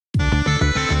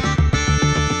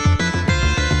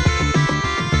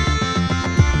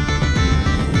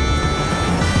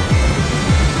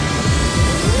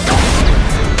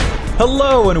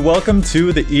Hello and welcome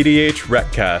to the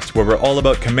EDHRECast, where we're all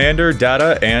about Commander,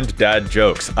 data, and dad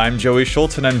jokes. I'm Joey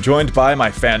Schultz and I'm joined by my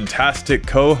fantastic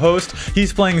co-host.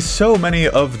 He's playing so many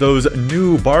of those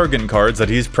new bargain cards that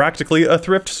he's practically a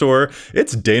thrift store.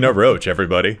 It's Dana Roach,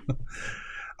 everybody.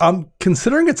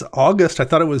 Considering it's August, I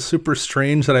thought it was super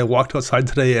strange that I walked outside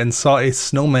today and saw a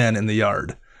snowman in the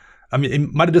yard. I mean,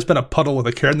 it might have just been a puddle with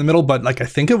a carrot in the middle, but like I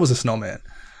think it was a snowman.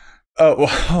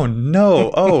 Oh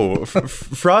no! Oh,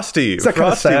 Frosty! It's kind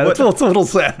of sad. It's a little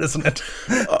sad, isn't it?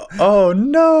 Oh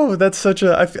no! That's such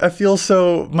a. I feel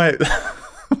so my.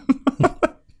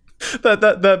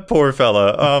 that poor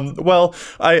fella. Well,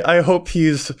 I hope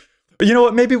he's. You know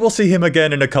what? Maybe we'll see him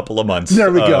again in a couple of months. There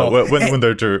we go. When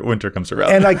winter comes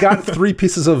around. And I got 3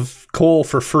 pieces of coal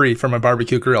for free for my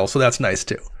barbecue grill, so that's nice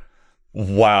too.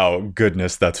 Wow,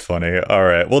 goodness, that's funny. All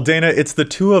right. Well, Dana, it's the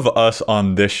two of us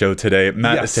on this show today.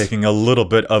 Matt is taking a little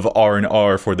bit of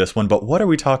R&R for this one, but what are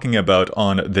we talking about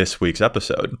on this week's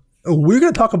episode? We're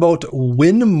going to talk about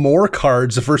win more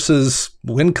cards versus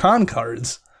win con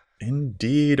cards.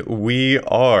 Indeed, we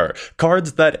are.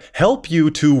 Cards that help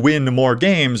you to win more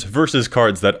games versus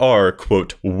cards that are,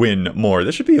 quote, win more.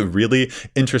 This should be a really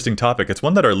interesting topic. It's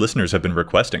one that our listeners have been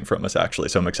requesting from us, actually,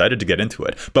 so I'm excited to get into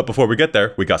it. But before we get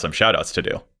there, we got some shout-outs to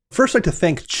do. First, I'd like to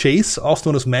thank Chase, also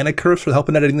known as Mana Curves, for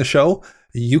helping editing the show.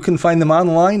 You can find them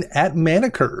online at Mana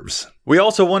Curves. We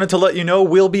also wanted to let you know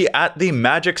we'll be at the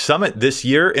Magic Summit this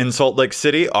year in Salt Lake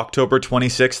City, October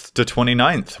 26th to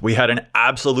 29th. We had an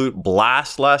absolute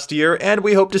blast last year, and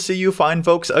we hope to see you fine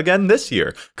folks again this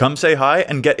year. Come say hi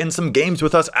and get in some games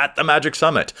with us at the Magic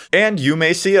Summit. And you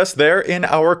may see us there in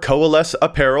our Coalesce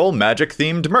apparel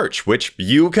Magic-themed merch, which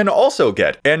you can also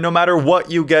get. And no matter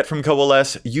what you get from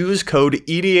Coalesce, use code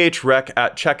EDHREC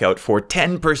at checkout for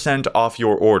 10% off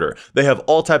your order. They have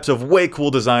all types of way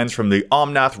cool designs, from the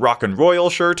Omnath Rock and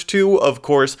Royal shirt to, of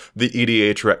course, the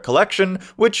EDHREC collection,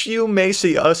 which you may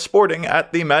see us sporting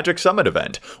at the Magic Summit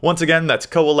event. Once again, that's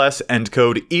Coalesce and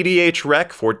code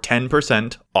EDHREC for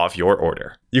 10% off your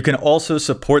order. You can also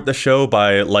support the show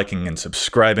by liking and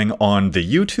subscribing on the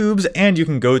YouTubes, and you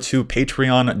can go to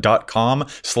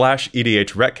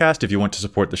patreon.com/EDHRECast if you want to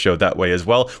support the show that way as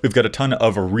well. We've got a ton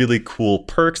of really cool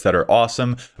perks that are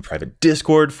awesome. A private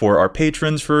Discord for our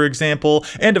patrons, for example.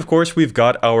 And of course, we've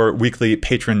got our weekly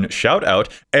patron shout out.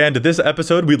 And this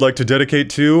episode we'd like to dedicate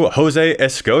to Jose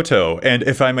Escoto. And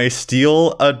if I may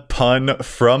steal a pun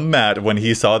from Matt, when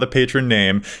he saw the patron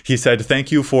name, he said,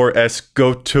 "Thank you for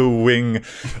Escotoing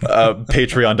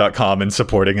patreon.com and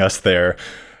supporting us there."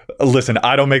 Listen,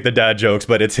 I don't make the dad jokes,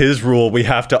 but it's his rule. We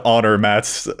have to honor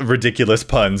Matt's ridiculous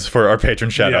puns for our patron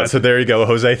shout out. So there you go,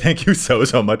 Jose. Thank you so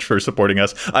much for supporting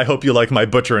us. I hope you like my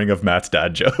butchering of Matt's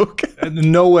dad joke.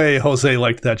 No way Jose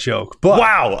liked that joke. But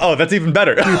wow. Oh, that's even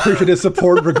better. We appreciate his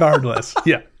support regardless.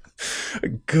 Yeah.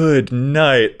 Good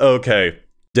night. Okay.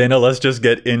 Dana, let's just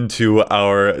get into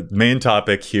our main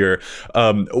topic here.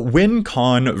 Win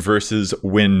con versus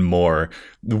win more.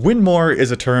 Win more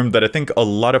is a term that I think a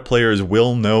lot of players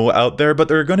will know out there, but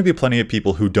there are going to be plenty of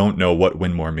people who don't know what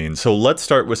win more means. So let's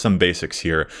start with some basics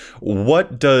here.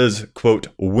 What does, quote,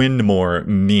 win more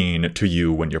mean to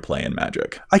you when you're playing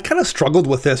Magic? I kind of struggled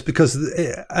with this because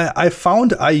I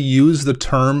found I use the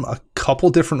term a couple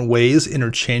different ways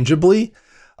interchangeably.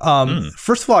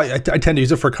 First of all, I tend to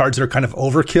use it for cards that are kind of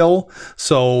overkill.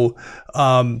 So,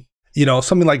 you know,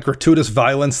 something like gratuitous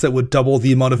violence that would double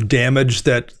the amount of damage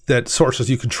that sources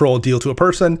you control deal to a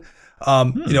person.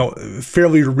 You know,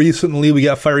 fairly recently we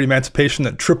got Fiery Emancipation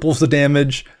that triples the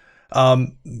damage.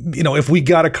 You know, if we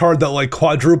got a card that like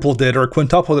quadrupled it or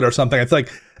quintupled it or something, I feel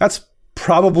like that's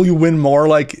probably win more.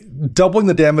 Like doubling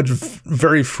the damage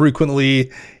very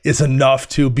frequently is enough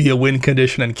to be a win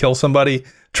condition and kill somebody.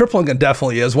 Tripling it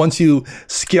definitely is. Once you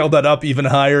scale that up even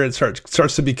higher, it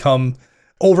starts to become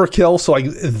overkill. So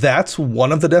that's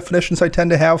one of the definitions I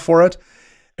tend to have for it.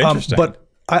 Interesting. But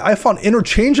I found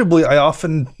interchangeably, I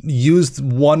often used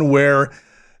one where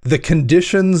the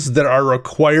conditions that are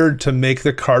required to make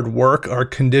the card work are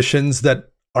conditions that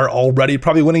are already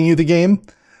probably winning you the game.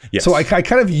 Yes. So I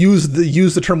kind of use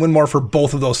the term win more for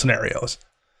both of those scenarios.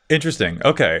 Interesting.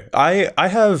 Okay. I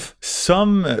have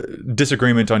some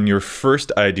disagreement on your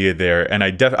first idea there, and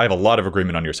I have a lot of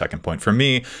agreement on your second point. For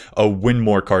me, a win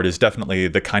more card is definitely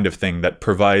the kind of thing that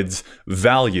provides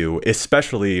value,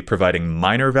 especially providing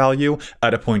minor value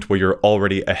at a point where you're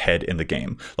already ahead in the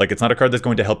game. Like, it's not a card that's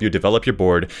going to help you develop your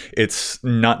board. It's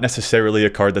not necessarily a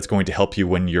card that's going to help you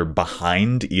when you're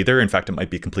behind either. In fact, it might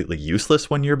be completely useless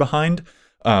when you're behind.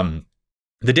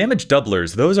 The damage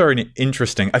doublers, those are an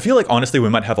interesting. I feel like honestly we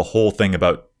might have a whole thing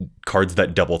about cards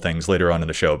that double things later on in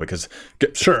the show, because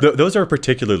those are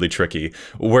particularly tricky.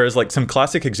 Whereas like some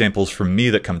classic examples for me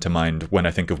that come to mind when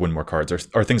I think of win more cards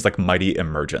are things like Mighty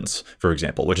Emergence, for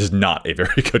example, which is not a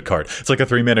very good card. It's like a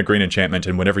 3-mana green enchantment,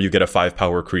 and whenever you get a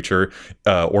 5-power creature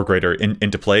or greater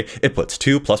into play, it puts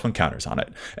 2+1 counters on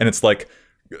it. And it's like,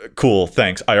 cool,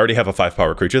 thanks. I already have a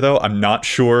 5-power creature, though. I'm not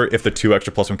sure if the 2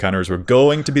 extra +1 counters were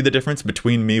going to be the difference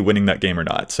between me winning that game or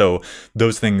not. So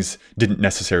those things didn't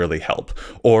necessarily help.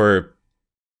 Or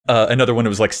another one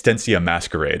was like Stensia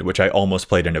Masquerade, which I almost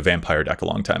played in a vampire deck a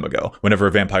long time ago. Whenever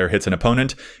a vampire hits an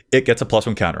opponent, it gets a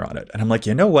 +1 counter on it. And I'm like,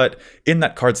 you know what? In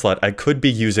that card slot, I could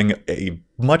be using a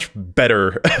much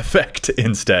better effect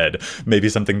instead. Maybe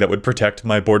something that would protect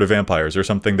my board of vampires, or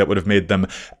something that would have made them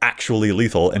actually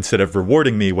lethal instead of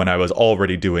rewarding me when I was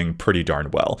already doing pretty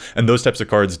darn well. And those types of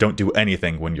cards don't do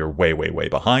anything when you're way, way, way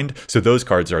behind. So those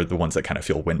cards are the ones that kind of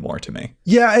feel win more to me.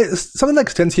 Yeah, something like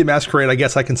Stensia Masquerade, I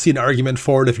guess I can see an argument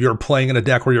for it if you're playing in a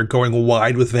deck where you're going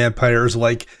wide with vampires,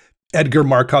 like Edgar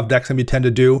Markov decks maybe tend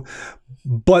to do.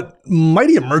 But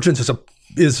Mighty Emergence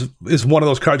is one of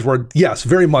those cards where, yes,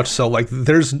 very much so. Like,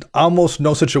 there's almost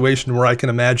no situation where I can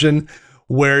imagine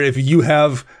where if you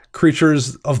have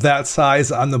creatures of that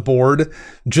size on the board,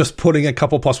 just putting a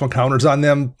couple +1 counters on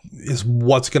them is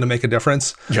what's going to make a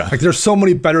difference. Yeah. Like, there's so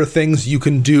many better things you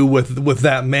can do with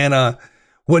that mana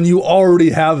when you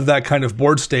already have that kind of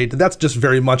board state. That's just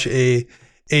very much a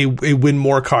win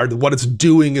more card. What it's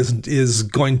doing is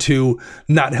going to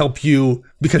not help you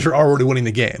because you're already winning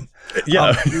the game.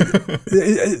 Yeah.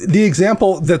 The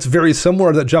example that's very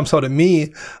similar that jumps out at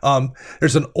me,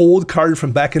 there's an old card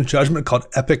from back in Judgment called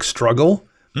Epic Struggle.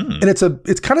 And it's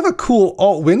kind of a cool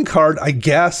alt-win card, I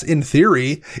guess, in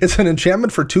theory. It's an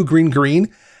enchantment for 2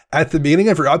 green. At the beginning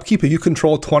of your upkeep, if you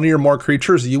control 20 or more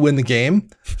creatures, you win the game.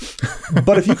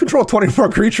 But if you control 20 or more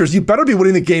creatures, you better be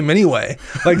winning the game anyway.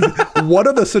 Like, what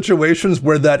are the situations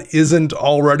where that isn't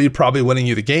already probably winning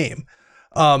you the game?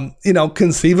 You know,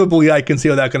 conceivably, I can see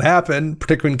how that can happen,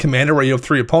 particularly in Commander where you have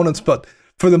 3 opponents. But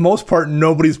for the most part,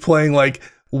 nobody's playing like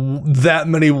that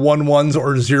many 1/1s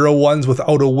or 0/1s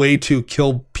without a way to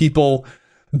kill people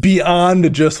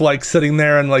beyond just like sitting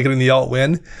there and like getting the alt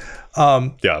win.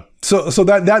 Yeah. So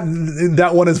that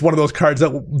one is one of those cards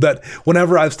that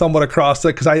whenever I've stumbled across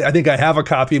it, because I think I have a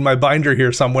copy in my binder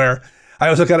here somewhere, I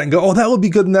always look at it and go, oh, that would be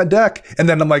good in that deck. And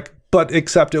then I'm like, but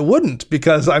except it wouldn't,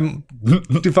 because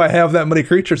if I have that many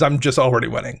creatures, I'm just already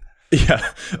winning. Yeah.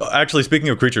 Actually, speaking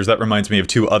of creatures, that reminds me of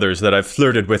 2 others that I've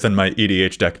flirted with in my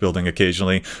EDH deck building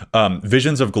occasionally.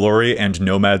 Visions of Glory and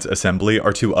Nomad's Assembly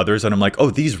are 2 others, and I'm like,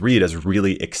 oh, these read as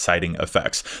really exciting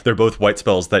effects. They're both white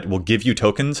spells that will give you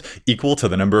tokens equal to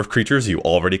the number of creatures you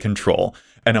already control.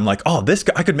 And I'm like, oh, this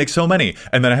guy, I could make so many.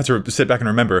 And then I had to sit back and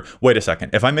remember, wait a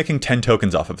second, if I'm making 10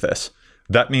 tokens off of this,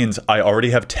 that means I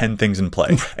already have 10 things in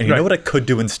play. And you know what I could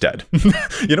do instead?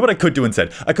 You know what I could do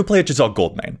instead? I could play a Giselle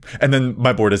Goldmane, and then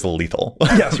my board is lethal.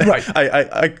 Yes, right.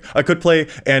 I could play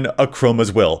a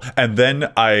Chroma's Will, and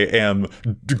then I am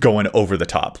going over the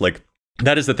top. Like,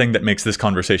 that is the thing that makes this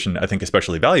conversation, I think,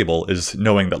 especially valuable, is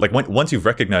knowing that, like, once you've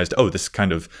recognized, oh, this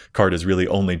kind of card is really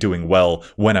only doing well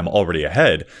when I'm already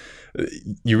ahead,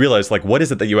 you realize, like, what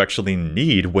is it that you actually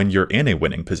need when you're in a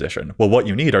winning position? Well, what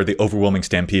you need are the Overwhelming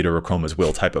Stampede or Chroma's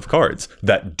Will type of cards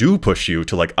that do push you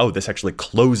to, like, oh, this actually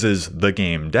closes the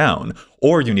game down.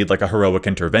 Or you need, like, a Heroic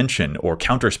Intervention or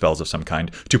counter spells of some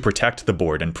kind to protect the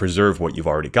board and preserve what you've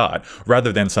already got,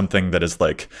 rather than something that is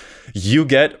like, you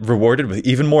get rewarded with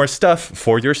even more stuff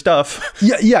for your stuff.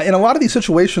 Yeah. In a lot of these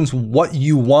situations, what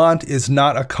you want is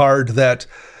not a card that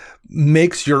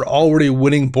makes your already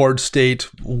winning board state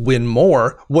win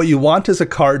more. What you want is a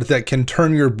card that can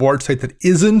turn your board state that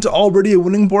isn't already a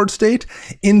winning board state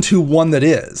into one that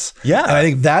is. Yeah. And I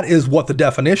think that is what the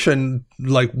definition,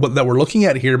 like what that we're looking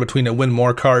at here between a win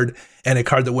more card and a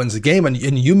card that wins the game. And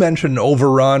you mentioned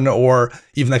Overrun or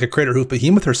even like a Crater Hoof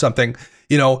Behemoth or something.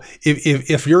 You know,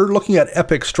 if you're looking at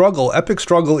Epic Struggle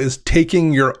is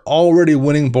taking your already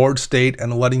winning board state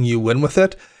and letting you win with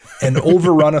it. An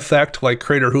Overrun effect like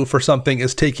Crater Hoof or something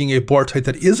is taking a board state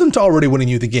that isn't already winning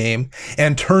you the game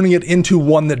and turning it into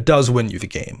one that does win you the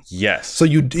game. Yes. So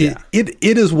it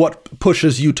is what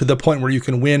pushes you to the point where you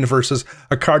can win versus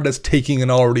a card that's taking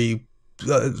an already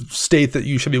state that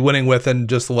you should be winning with and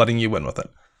just letting you win with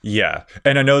it. Yeah,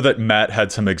 and I know that Matt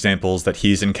had some examples that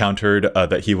he's encountered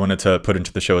that he wanted to put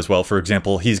into the show as well. For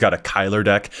example, he's got a Kyler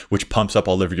deck, which pumps up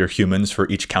all of your humans for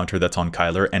each counter that's on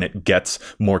Kyler, and it gets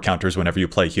more counters whenever you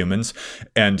play humans.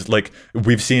 And like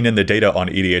we've seen in the data on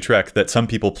EDHREC that some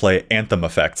people play Anthem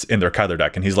effects in their Kyler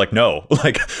deck, and he's like, no,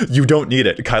 like you don't need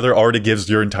it. Kyler already gives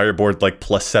your entire board like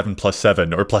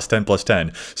 +7/+7 or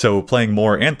 +10/+10. So playing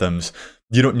more Anthems,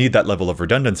 you don't need that level of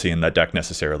redundancy in that deck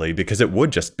necessarily, because it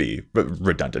would just be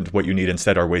redundant. What you need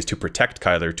instead are ways to protect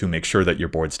Kyler to make sure that your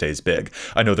board stays big.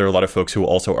 I know there are a lot of folks who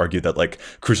also argue that like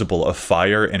Crucible of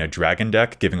Fire in a dragon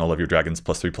deck, giving all of your dragons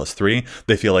 +3/+3,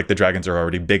 they feel like the dragons are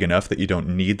already big enough that you don't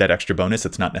need that extra bonus.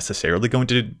 It's not necessarily going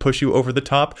to push you over the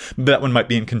top. That one might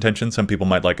be in contention. Some people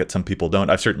might like it, some people don't.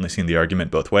 I've certainly seen the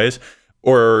argument both ways.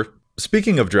 Or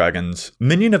speaking of dragons,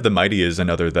 Minion of the Mighty is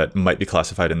another that might be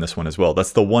classified in this one as well.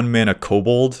 That's the 1-mana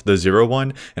Kobold, the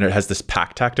 0/1, and it has this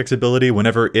Pack Tactics ability.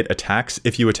 Whenever it attacks,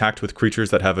 if you attacked with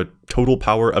creatures that have a total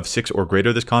power of 6 or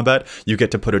greater this combat, you get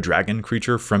to put a dragon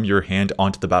creature from your hand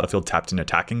onto the battlefield tapped and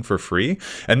attacking for free.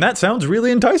 And that sounds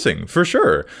really enticing, for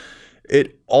sure.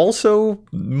 It also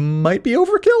might be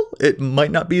overkill. It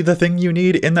might not be the thing you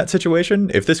need in that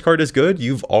situation. If this card is good,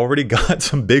 you've already got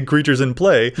some big creatures in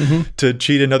play to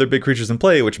cheat another big creatures in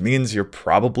play, which means you're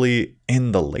probably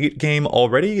in the late game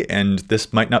already, and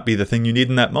this might not be the thing you need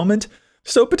in that moment.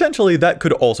 So potentially that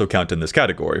could also count in this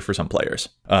category for some players.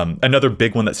 Another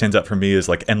big one that stands out for me is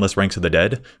like Endless Ranks of the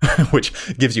Dead, which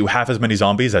gives you half as many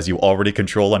zombies as you already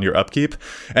control on your upkeep.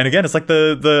 And again, it's like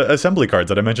the assembly cards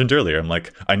that I mentioned earlier. I'm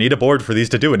like, I need a board for these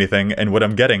to do anything, and what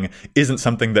I'm getting isn't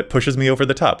something that pushes me over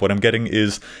the top. What I'm getting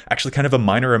is actually kind of a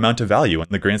minor amount of value in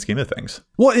the grand scheme of things.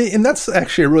 Well, and that's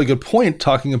actually a really good point,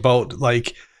 talking about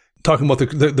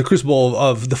the Crucible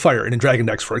of the Fire in Dragon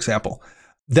decks, for example.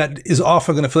 That is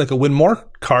often going to feel like a win more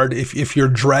card if your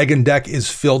dragon deck is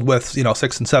filled with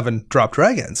 6 and 7 drop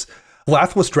dragons.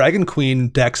 Lathwis Dragon Queen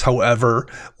decks, however,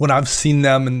 when I've seen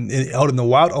them out in the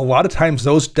wild, a lot of times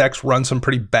those decks run some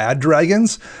pretty bad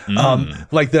dragons,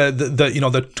 like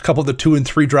the couple of the 2 and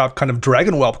 3 drop kind of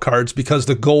Dragon Whelp cards, because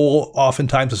the goal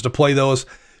oftentimes is to play those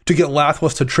to get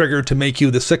Lathwis to trigger to make you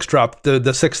the 6-drop, the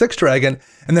 6/6 dragon,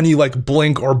 and then you like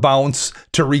blink or bounce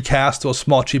to recast those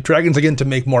small cheap dragons again to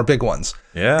make more big ones.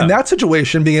 Yeah. In that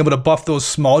situation, being able to buff those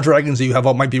small dragons that you have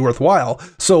out might be worthwhile.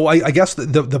 So I guess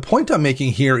the point I'm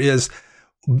making here is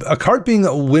a card being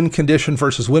a win condition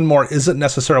versus win more isn't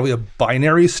necessarily a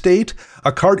binary state.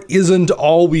 A card isn't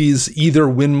always either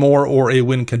win more or a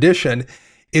win condition.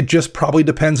 It just probably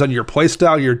depends on your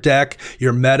playstyle, your deck,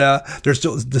 your meta.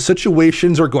 The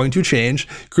situations are going to change.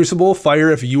 Crucible of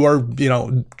Fire, if you are,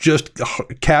 just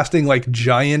casting like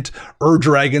giant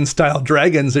Ur-Dragon style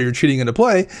dragons that you're cheating into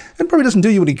play, it probably doesn't do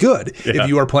you any good. Yeah. If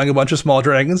you are playing a bunch of small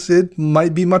dragons, it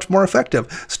might be much more effective.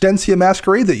 Stensia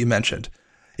Masquerade that you mentioned.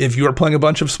 If you are playing a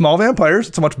bunch of small vampires,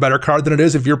 it's a much better card than it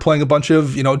is if you're playing a bunch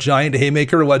of, giant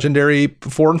Haymaker, legendary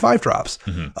 4 and 5 drops.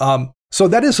 So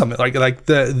that is something like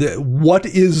the what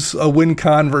is a win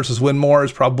con versus win more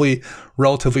is probably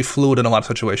relatively fluid in a lot of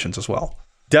situations as well.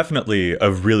 Definitely a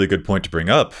really good point to bring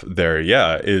up there,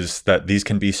 yeah, is that these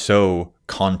can be so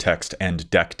context and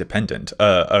deck dependent.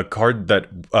 A card that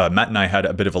Matt and I had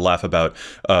a bit of a laugh about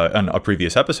on a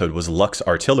previous episode was Lux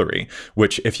Artillery,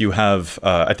 which if you have,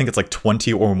 I think it's like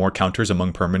 20 or more counters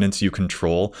among permanents you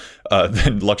control,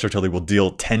 then Lux Artillery will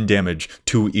deal 10 damage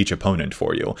to each opponent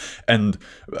for you. And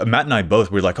Matt and I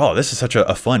both were like, oh, this is such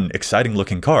a fun, exciting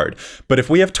looking card. But if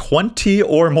we have 20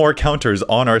 or more counters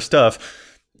on our stuff,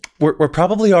 we're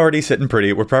probably already sitting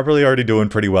pretty. We're probably already doing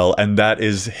pretty well. And that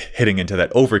is hitting into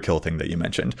that overkill thing that you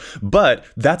mentioned. But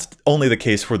that's only the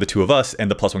case for the two of us and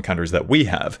the +1 counters that we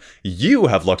have. You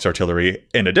have Lux Artillery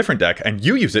in a different deck, and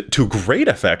you use it to great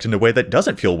effect in a way that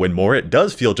doesn't feel win more. It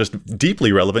does feel just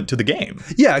deeply relevant to the game.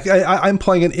 Yeah, I'm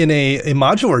playing it in a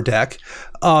modular deck.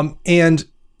 And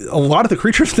a lot of the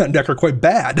creatures in that deck are quite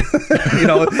bad.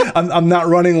 I'm not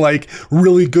running like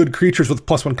really good creatures with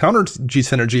 +1 counter G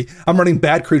synergy. I'm running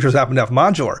bad creatures that happen to have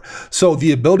modular. So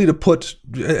the ability to put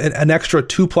an extra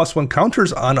 2 +1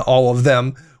 counters on all of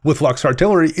them with Lux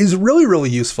Artillery is really, really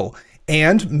useful.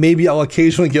 And maybe I'll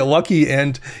occasionally get lucky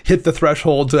and hit the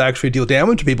threshold to actually deal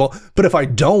damage to people. But if I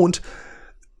don't,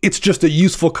 it's just a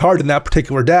useful card in that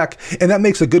particular deck. And that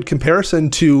makes a good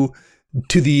comparison to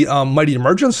the Mighty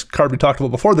Emergence card we talked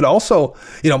about before, that also,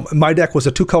 my deck was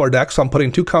a 2-color deck, so I'm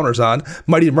putting 2 counters on.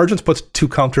 Mighty Emergence puts 2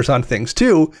 counters on things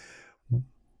too.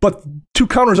 But 2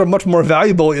 counters are much more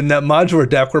valuable in that modular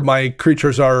deck where my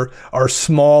creatures are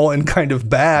small and kind of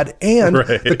bad, and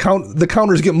the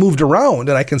counters get moved around,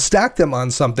 and I can stack them on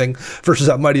something versus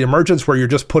that Mighty Emergence where you're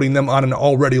just putting them on an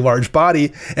already large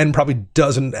body and probably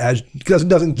doesn't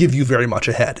give you very much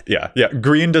ahead. Yeah.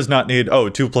 Green does not need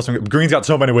 2+1. Green's got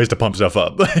so many ways to pump stuff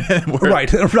up.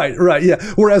 Right.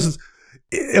 Yeah. Whereas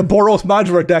a Boros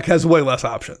modular deck has way less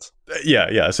options.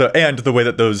 Yeah. So, and the way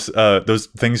that those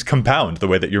things compound, the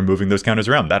way that you're moving those counters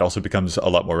around, that also becomes a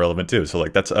lot more relevant too. So,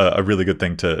 like, that's a really good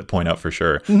thing to point out for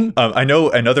sure. Mm-hmm. I know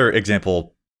another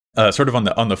example, sort of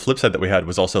on the flip side that we had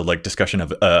was also like discussion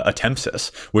of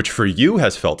Atempsis, which for you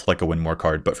has felt like a win more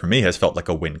card, but for me has felt like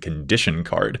a win condition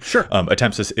card. Sure.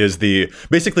 Atempsis is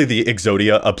basically the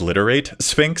Exodia Obliterate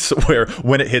Sphinx, where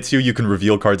when it hits you, you can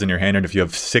reveal cards in your hand, and if you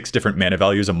have 6 different mana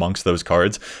values amongst those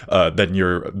cards, then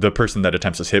the person that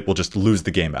Atempsis hit will just lose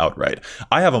the game outright.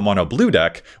 I have a mono blue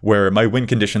deck where my win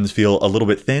conditions feel a little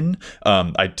bit thin.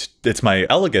 It's my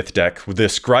Elegith deck with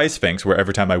this Scry Sphinx, where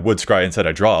every time I would scry instead,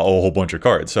 I draw a whole bunch of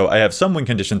cards. So I have some win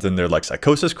conditions in there like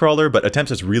Psychosis Crawler, but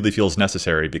Atempsis really feels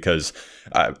necessary because,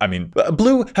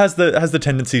 blue has the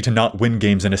tendency to not win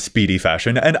games in a speedy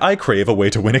fashion, and I crave a way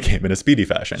to win a game in a speedy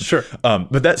fashion. Sure.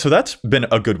 But that's been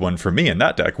a good one for me in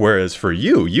that deck, whereas for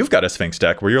you, you've got a Sphinx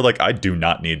deck where you're like, I do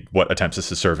not need what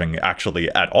Atempsis is serving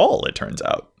actually at all, it turns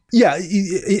out. Yeah,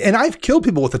 and I've killed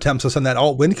people with Atempsis on that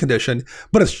alt-win condition,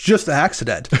 but it's just an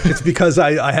accident. It's because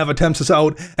I have Atempsis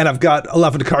out and I've got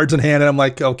 11 cards in hand, and I'm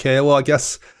like, okay, well, I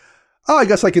guess I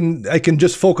can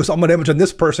just focus all my damage on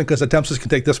this person because Atempsis can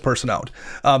take this person out,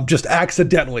 just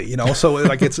accidentally, you know. So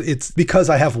like it's because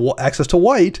I have access to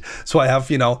white, so I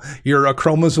have, you know, your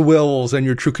Achroma's Wills and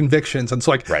your True Convictions, and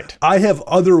so like I have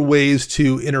other ways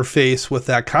to interface with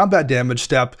that combat damage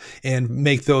step and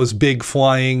make those big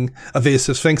flying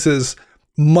evasive Sphinxes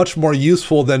much more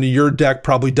useful than your deck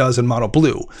probably does in mono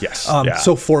blue. Yes.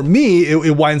 So for me,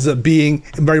 it winds up being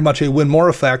very much a win more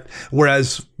effect,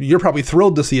 whereas you're probably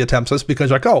thrilled to see Atempsis because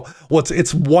you're like, oh, well,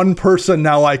 it's one person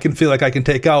now I can feel like I can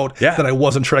take out that I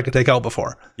wasn't sure I could take out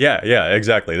before. Yeah,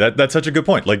 exactly. That's such a good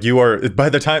point. Like, you are, by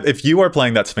the time, if you are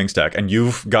playing that Sphinx deck and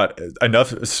you've got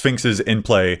enough Sphinxes in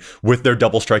play with their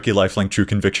double strikey lifelink True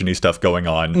Conviction-y stuff going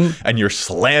on, and you're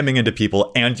slamming into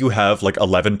people and you have like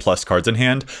 11 plus cards in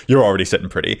hand, you're already sitting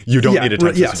pretty. You don't need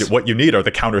Atempsis. What you need are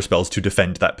the counter spells to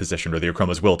defend that position, or the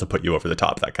Achroma's Will to put you over the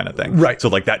top, that kind of thing. Right. So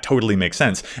like that totally makes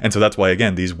sense. And so that's why,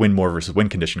 again, these win more versus win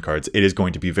condition cards, it is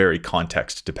going to be very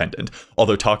context dependent.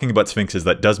 Although talking about Sphinxes,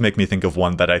 that does make me think of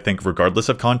one that I think, regardless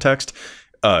of context,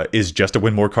 is just a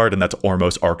win more card, and that's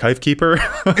Ormos Archive Keeper.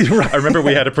 I remember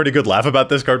we had a pretty good laugh about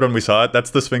this card when we saw it.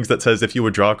 That's the Sphinx that says if you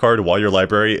would draw a card while your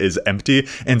library is empty,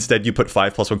 instead you put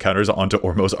 5+1 counters onto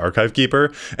Ormos Archive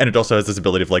Keeper, and it also has this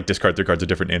ability of like discard 3 cards of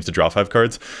different names to draw 5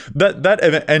 cards.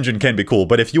 That engine can be cool,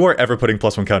 but if you are ever putting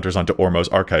 +1 counters onto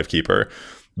Ormos Archive Keeper,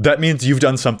 that means you've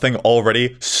done something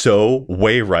already so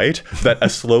way right that a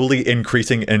slowly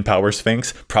increasing in power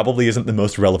Sphinx probably isn't the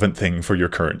most relevant thing for your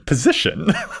current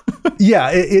position. Yeah,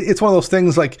 it's one of those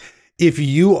things, like, if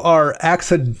you are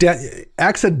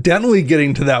accidentally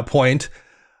getting to that point,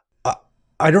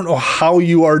 I don't know how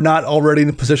you are not already in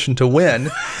a position to win.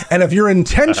 And if you're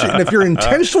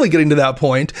intentionally getting to that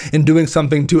point and doing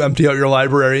something to empty out your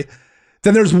library,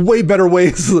 then there's way better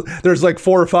ways. There's like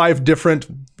 4 or 5 different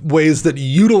ways that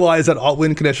utilize that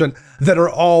alt-win condition that are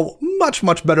all much,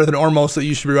 much better than Ormos that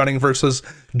you should be running versus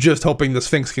just hoping the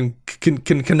Sphinx can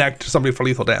connect to somebody for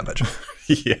lethal damage.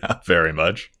 Yeah, very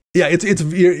much. Yeah,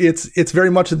 it's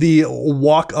very much the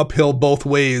walk uphill both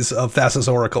ways of Thassa's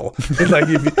Oracle. Like,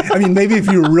 maybe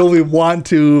if you really want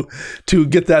to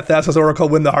get that Thassa's Oracle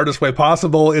win the hardest way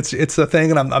possible, it's a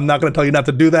thing, and I'm not going to tell you not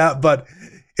to do that, but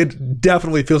it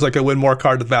definitely feels like a win more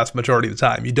card the vast majority of the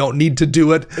time. You don't need to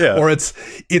do it, or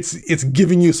it's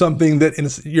giving you something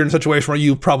that you're in a situation where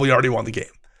you probably already won the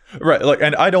game. Right, like,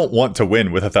 and I don't want to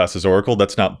win with a Thassa's Oracle.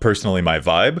 That's not personally my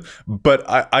vibe. But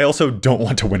I also don't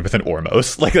want to win with an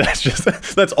Ormos. Like,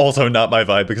 that's also not my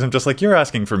vibe, because I'm just like, you're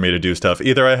asking for me to do stuff.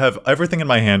 Either I have everything in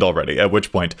my hand already, at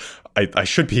which point I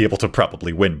should be able to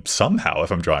probably win somehow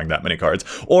if I'm drawing that many cards,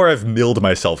 or I've milled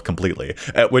myself completely.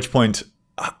 At which point,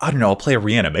 I don't know, I'll play a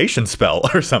reanimation spell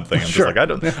or something. I'm just like,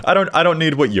 I don't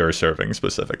need what you're serving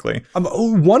specifically.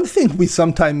 One thing we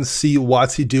sometimes see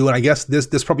WotC do, and I guess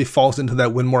this probably falls into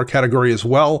that win more category as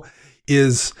well,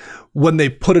 is when they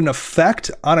put an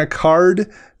effect on a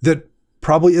card that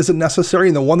probably isn't necessary.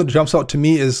 And the one that jumps out to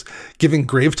me is giving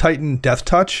Grave Titan Death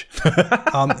Touch.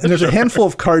 And there's a handful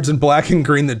of cards in black and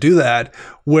green that do that,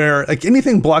 where like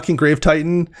anything blocking Grave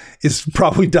Titan is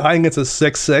probably dying. It's a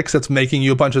 6/6 that's making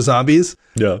you a bunch of zombies.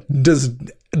 Yeah. Does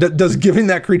giving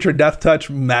that creature Death Touch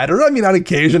matter? I mean, on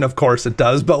occasion, of course it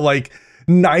does, but like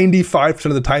 95%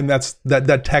 of the time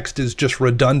that text is just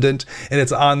redundant, and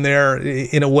it's on there.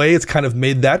 In a way, it's kind of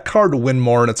made that card win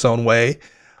more in its own way.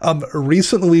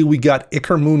 Recently we got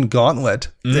Ickermoon Gauntlet.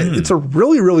 It's a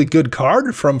really, really good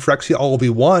card from Phyrexia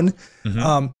All-Will-Be-One.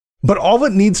 But all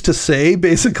it needs to say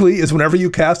basically is whenever you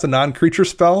cast a non-creature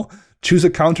spell, choose a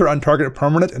counter on target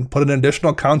permanent and put an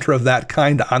additional counter of that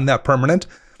kind on that permanent.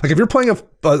 Like if you're playing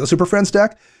a Super Friends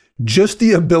deck, just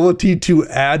the ability to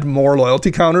add more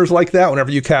loyalty counters like that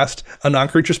whenever you cast a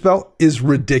non-creature spell is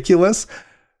ridiculous.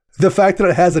 The fact that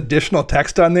it has additional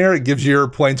text on there, it gives your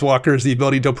planeswalkers the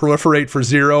ability to proliferate for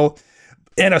 0,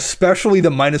 and especially the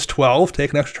 -12,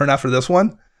 take an extra turn after this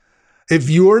one. If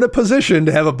you're in a position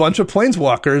to have a bunch of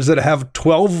planeswalkers that have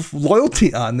 12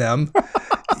 loyalty on them,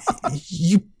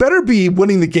 you better be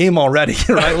winning the game already,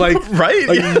 right? Like, right?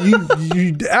 Like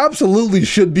you absolutely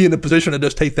should be in a position to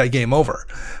just take that game over.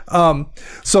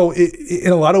 So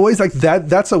in a lot of ways, like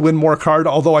that's a win more card.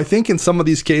 Although I think in some of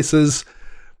these cases,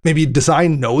 maybe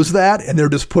design knows that, and they're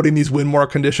just putting these win more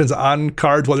conditions on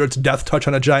cards, whether it's Death Touch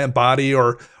on a giant body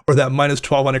or that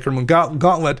 -12 on Ickermoon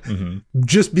Gauntlet,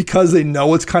 just because they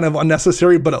know it's kind of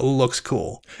unnecessary, but it looks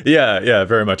cool. Yeah,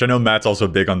 very much. I know Matt's also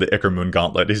big on the Ickermoon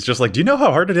Gauntlet. He's just like, do you know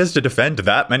how hard it is to defend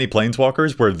that many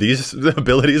planeswalkers where these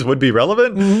abilities would be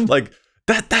relevant? Like,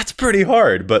 that's pretty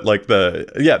hard, but like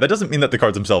that doesn't mean that the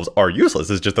cards themselves are useless.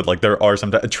 It's just that like there are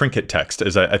some trinket text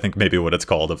is I think maybe what it's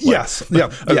called. Of like, yes, yeah.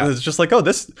 It's just like, oh,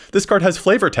 this card has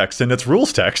flavor text and its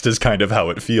rules text is kind of how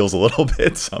it feels a little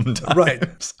bit sometimes. Right.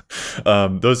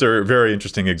 Those are very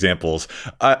interesting examples.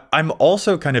 I'm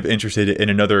also kind of interested in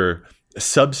another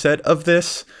subset of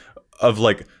this, of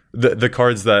like the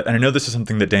cards that, and I know this is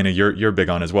something that Dana you're big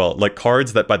on as well, like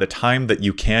cards that by the time that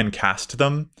you can cast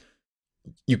them,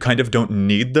 you kind of don't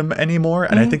need them anymore.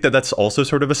 And I think that that's also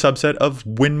sort of a subset of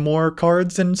win more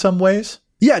cards in some ways.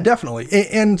 Yeah, definitely.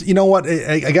 And you know what?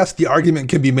 I guess the argument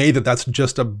can be made that that's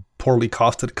just a poorly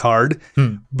costed card.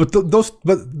 But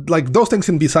those things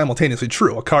can be simultaneously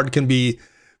true. A card can be,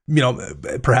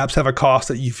 perhaps have a cost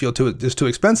that you feel is too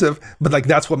expensive, but like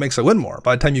that's what makes it win more.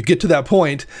 By the time you get to that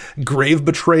point, Grave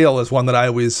Betrayal is one that I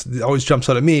always jumps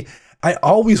out at me. I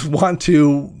always want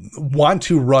to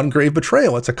run Grave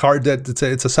Betrayal. It's a card that it's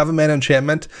a 7-mana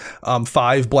enchantment,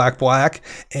 5 black,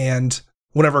 and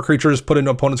whenever a creature is put into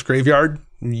an opponent's graveyard,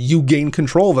 you gain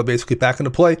control of it basically back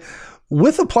into play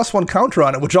with a +1 counter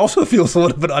on it, which also feels a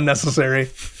little bit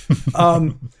unnecessary.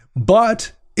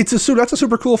 But that's a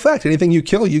super cool effect. Anything you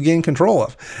kill, you gain control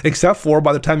of, except for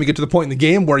by the time you get to the point in the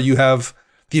game where you have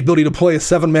the ability to play a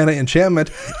 7-mana enchantment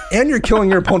and you're killing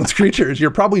your opponent's creatures, you're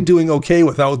probably doing okay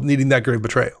without needing that Grave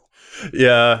Betrayal.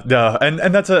 Yeah, and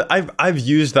that's I've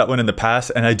used that one in the past,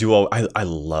 and I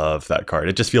love that card.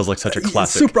 It just feels like such a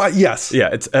classic. Yes. Yeah,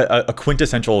 it's a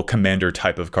quintessential commander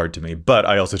type of card to me. But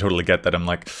I also totally get that. I'm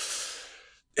like,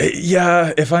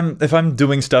 yeah, if I'm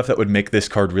doing stuff that would make this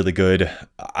card really good,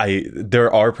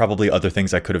 there are probably other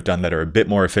things I could have done that are a bit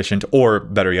more efficient, or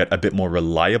better yet, a bit more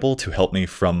reliable to help me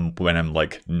from when I'm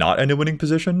like not in a winning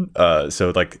position.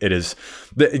 So like it is,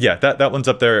 that one's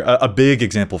up there. A big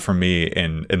example for me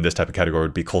in this type of category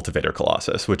would be Cultivator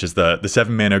Colossus, which is the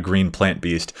 7-mana green plant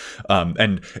beast,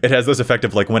 and it has this effect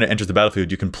of like when it enters the battlefield,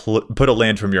 you can put a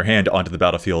land from your hand onto the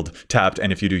battlefield tapped,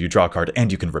 and if you do, you draw a card,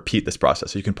 and you can repeat this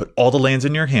process. So you can put all the lands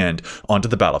in your hand onto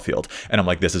the battlefield, and I'm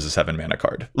like, this is a 7-mana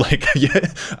card. Like,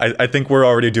 yeah, I think we're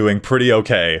already doing pretty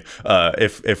okay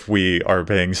if we are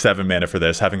paying 7 mana for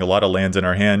this. Having a lot of lands in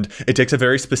our hand, it takes a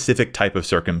very specific type of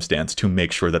circumstance to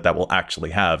make sure that will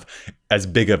actually have as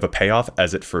big of a payoff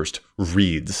as it first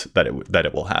reads that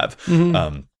it will have.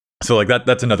 So like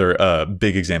that's another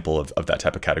big example of that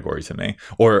type of category to me.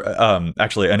 Or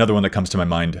actually another one that comes to my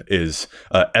mind is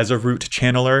Ezerroot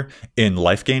Channeler in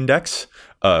life gain decks,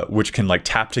 which can like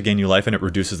tap to gain you life, and it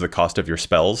reduces the cost of your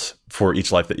spells for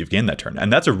each life that you've gained that turn.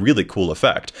 And that's a really cool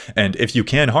effect. And if you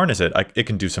can harness it, it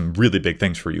can do some really big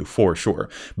things for you for sure.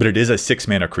 But it is a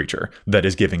 6-mana creature that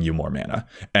is giving you more mana.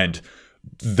 And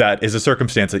that is a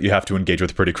circumstance that you have to engage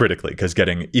with pretty critically, because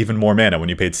getting even more mana when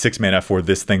you paid 6 mana for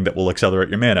this thing that will accelerate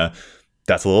your mana,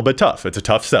 that's a little bit tough. It's a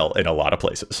tough sell in a lot of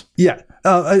places. Yeah.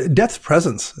 Death's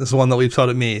Presence is the one that leaps out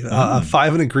at me.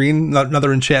 5 and a green,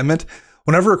 another enchantment.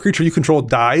 Whenever a creature you control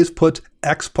dies, put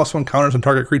X +1 counters on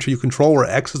target creature you control, where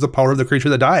X is the power of the creature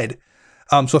that died.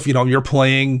 So if, you're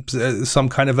playing some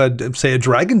kind of say a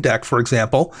dragon deck, for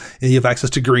example, and you have access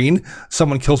to green,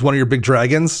 someone kills one of your big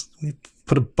dragons, you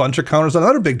put a bunch of counters on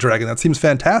another big dragon. That seems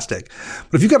fantastic.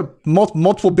 But if you've got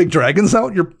multiple big dragons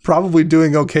out, you're probably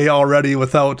doing okay already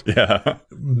without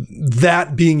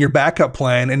that being your backup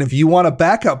plan. And if you want a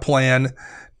backup plan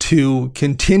to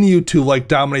continue to like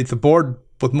dominate the board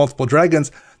with multiple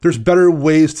dragons, there's better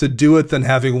ways to do it than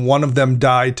having one of them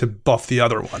die to buff the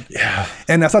other one. Yeah.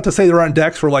 And that's not to say there aren't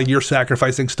decks where like you're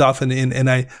sacrificing stuff, and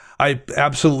I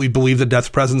absolutely believe that Death's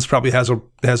Presence probably has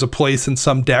a place in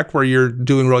some deck where you're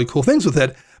doing really cool things with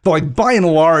it. But like by and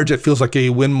large, it feels like a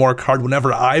win more card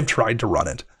whenever I've tried to run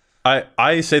it.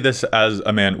 I say this as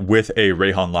a man with a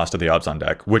Rayhan Lost of the Abzan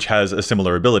deck, which has a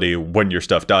similar ability. When your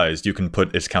stuff dies, you can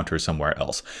put its counters somewhere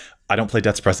else. I don't play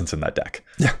Death's Presence in that deck,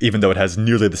 even though it has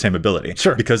nearly the same ability.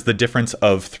 Sure. Because the difference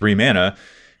of 3 mana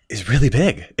is really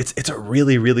big. It's a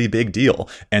really, really big deal.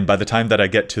 And by the time that I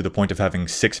get to the point of having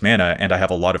 6 mana and I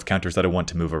have a lot of counters that I want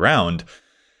to move around,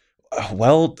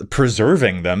 well,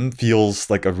 preserving them feels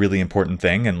like a really important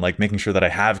thing, and like making sure that I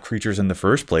have creatures in the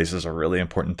first place is a really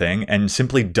important thing, and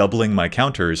simply doubling my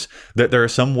counters, that there are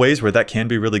some ways where that can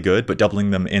be really good, but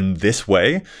doubling them in this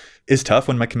way is tough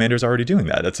when my commander's already doing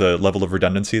that. It's a level of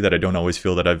redundancy that I don't always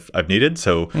feel that I've needed.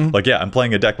 So like, yeah, I'm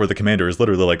playing a deck where the commander is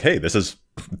literally like, hey, this is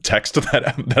text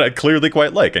that I clearly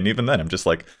quite like. And even then I'm just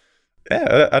like,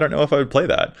 yeah, I don't know if I would play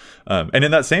that. And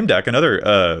in that same deck,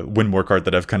 another win more card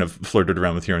that I've kind of flirted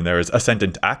around with here and there is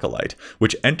Ascendant Acolyte,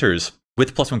 which enters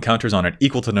with +1 counters on it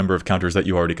equal to the number of counters that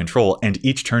you already control, and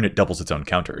each turn it doubles its own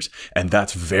counters. And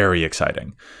that's very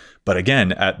exciting. But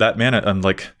again, at that mana, I'm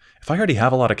like, if I already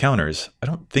have a lot of counters, I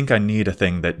don't think I need a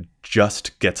thing that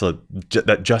just gets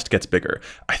bigger.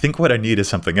 I think what I need is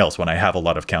something else when I have a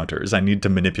lot of counters. I need to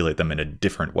manipulate them in a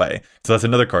different way. So that's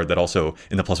another card that also,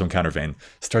 in the +1 counter vein,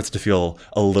 starts to feel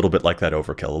a little bit like that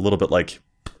overkill, a little bit like,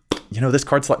 this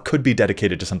card slot could be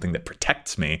dedicated to something that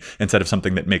protects me instead of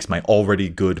something that makes my already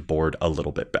good board a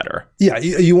little bit better. Yeah,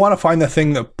 you want to find the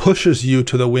thing that pushes you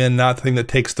to the win, not the thing that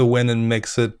takes the win and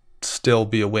makes it still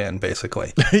be a win,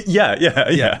 basically. Yeah.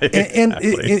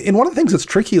 Exactly. And one of the things that's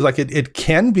tricky is like it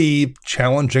can be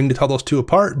challenging to tell those two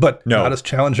apart, but not as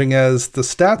challenging as the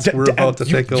stats we're about to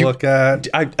take a look at.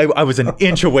 I was an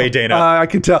inch away, Dana. I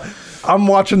can tell. I'm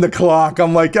watching the clock.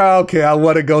 I'm like, okay, I'll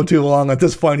let it go too long. At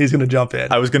this point, he's going to jump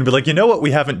in. I was going to be like, you know what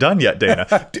we haven't done yet, Dana?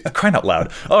 Crying out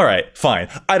loud. All right, fine.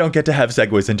 I don't get to have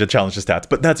segues into challenge the stats,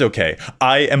 but that's okay.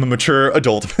 I am a mature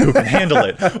adult who can handle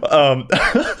it.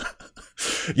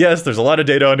 Yes, there's a lot of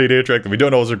data on EDHREC that we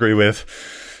don't always agree with,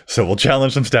 so we'll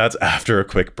challenge some stats after a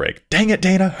quick break. Dang it,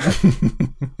 Dana!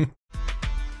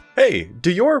 Hey,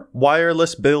 do your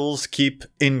wireless bills keep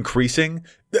increasing?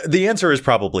 The answer is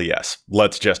probably yes.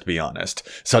 Let's just be honest.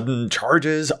 Sudden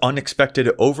charges, unexpected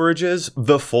overages,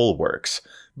 the full works.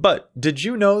 But did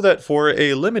you know that for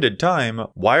a limited time,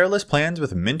 wireless plans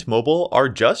with Mint Mobile are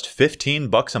just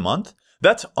 $15 a month?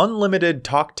 That's unlimited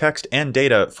talk, text, and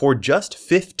data for just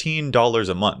 $15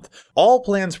 a month. All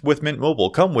plans with Mint Mobile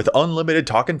come with unlimited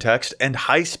talk and text and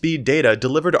high-speed data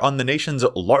delivered on the nation's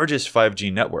largest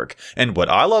 5G network. And what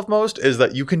I love most is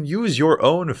that you can use your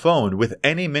own phone with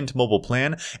any Mint Mobile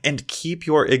plan and keep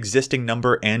your existing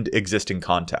number and existing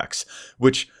contacts.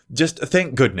 Which, just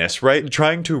thank goodness, right?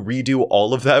 Trying to redo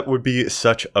all of that would be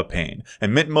such a pain.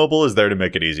 And Mint Mobile is there to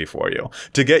make it easy for you.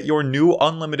 To get your new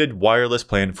unlimited wireless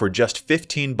plan for just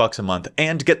 $15 a month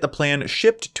and get the plan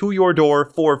shipped to your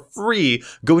door for free,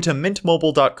 go to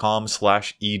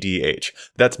mintmobile.com/EDH.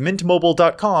 That's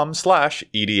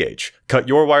mintmobile.com/EDH. Cut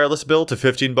your wireless bill to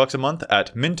 $15 a month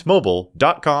at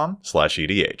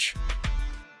mintmobile.com/EDH.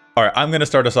 All right, I'm going to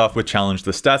start us off with Challenge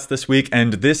the Stats this week,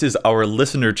 and this is our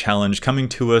listener challenge coming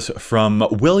to us from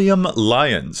William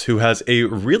Lyons, who has a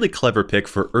really clever pick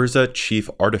for Urza Chief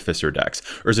Artificer decks.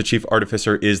 Urza Chief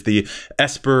Artificer is the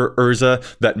Esper Urza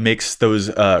that makes those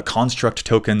construct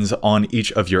tokens on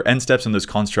each of your end steps, and those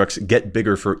constructs get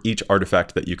bigger for each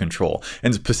artifact that you control.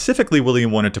 And specifically,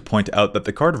 William wanted to point out that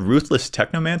the card Ruthless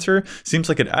Technomancer seems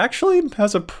like it actually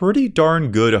has a pretty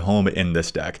darn good home in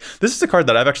this deck. This is a card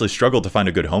that I've actually struggled to find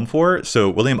a good home for. So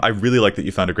William, I really like that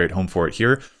you found a great home for it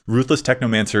here. Ruthless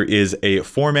Technomancer is a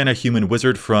 4-mana human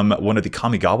wizard from one of the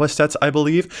Kamigawa sets, I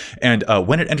believe. And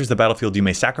when it enters the battlefield, you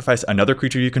may sacrifice another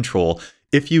creature you control.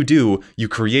 If you do, you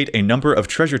create a number of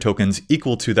treasure tokens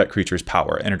equal to that creature's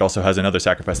power. And it also has another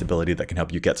sacrifice ability that can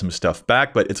help you get some stuff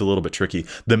back, but it's a little bit tricky.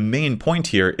 The main point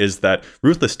here is that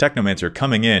Ruthless Technomancer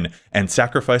coming in and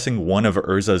sacrificing one of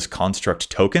Urza's construct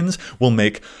tokens will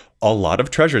make a lot of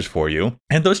treasures for you.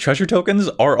 And those treasure tokens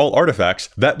are all artifacts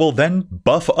that will then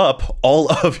buff up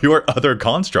all of your other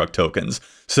construct tokens.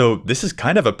 So this is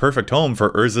kind of a perfect home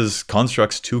for Urza's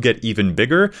constructs to get even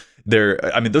bigger.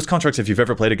 I mean, those constructs, if you've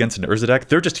ever played against an Urza deck,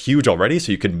 they're just huge already,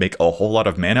 so you can make a whole lot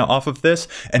of mana off of this.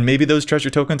 And maybe those treasure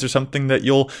tokens are something that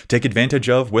you'll take advantage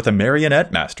of with a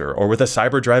Marionette Master or with a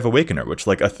Cyberdrive Awakener, which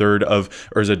like a third of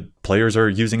Urza players are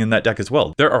using in that deck as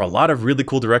well. There are a lot of really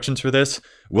cool directions for this.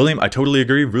 William, I totally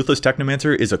agree. Ruthless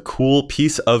Technomancer is a cool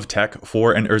piece of tech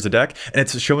for an Urza deck, and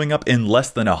it's showing up in less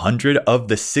than 100 of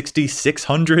the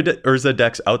 6,600 Urza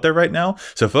decks out there right now.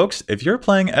 So folks, if you're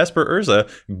playing Esper Urza,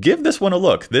 give this one a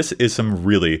look. This is some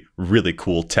really, really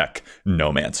cool tech,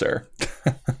 Nomancer.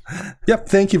 Yep,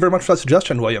 thank you very much for that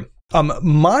suggestion, William.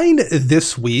 Mine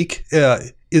this week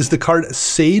is the card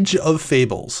Sage of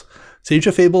Fables. Sage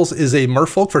of Fables is a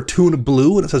merfolk for 2 and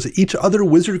blue, and it says each other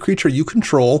wizard creature you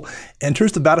control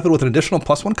enters the battlefield with an additional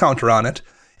 +1 counter on it,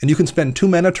 and you can spend 2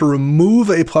 mana to remove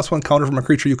a +1 counter from a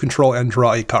creature you control and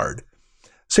draw a card.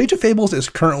 Sage of Fables is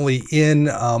currently in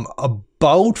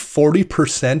about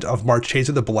 40% of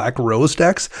Marchesa the Black Rose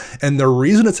decks, and the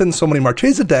reason it's in so many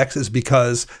Marchesa decks is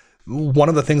because one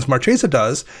of the things Marchesa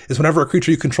does is whenever a creature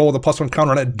you control with a +1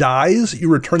 counter on it dies, you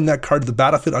return that card to the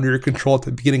battlefield under your control at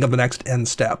the beginning of the next end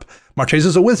step. Marchesa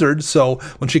is a wizard, so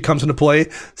when she comes into play,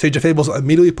 Sage of Fables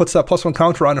immediately puts that +1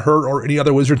 counter on her or any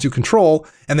other wizards you control,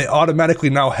 and they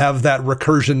automatically now have that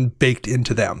recursion baked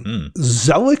into them.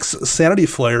 Zelix Sanity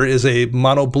Flare is a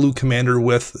mono blue commander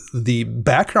with the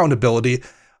background ability,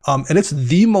 and it's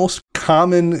the most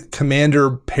common commander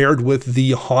paired with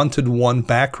the Haunted One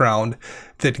background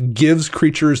that gives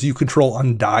creatures you control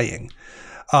Undying.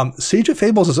 Sage of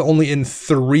Fables is only in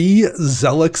 3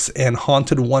 Zelix and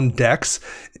Haunted One decks,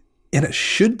 and it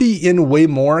should be in way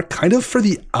more, kind of for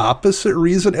the opposite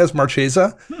reason as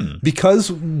Marchesa,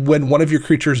 because when one of your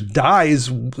creatures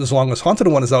dies, as long as Haunted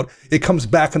One is out, it comes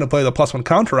back into play with a +1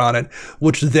 counter on it,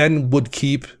 which then would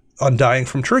keep Undying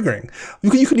from triggering.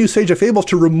 You can use Sage of Fables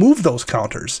to remove those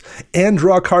counters and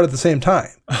draw a card at the same time.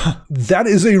 That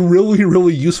is a really,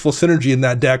 really useful synergy in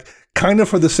that deck, kind of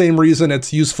for the same reason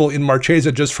it's useful in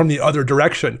Marchesa, just from the other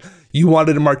direction. You want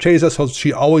it in Marchesa so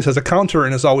she always has a counter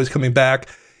and is always coming back.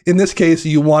 In this case,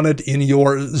 you want it in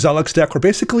your Zelix deck, or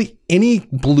basically any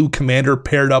blue commander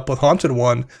paired up with Haunted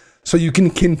One, so you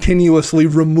can continuously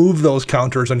remove those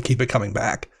counters and keep it coming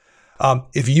back.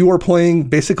 If you are playing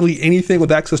basically anything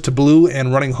with access to blue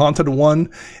and running Haunted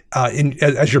One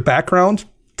as your background,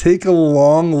 take a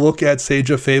long look at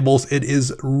Sage of Fables. It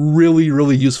is really,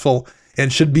 really useful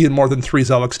and should be in more than 3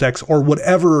 Zelix decks or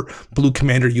whatever blue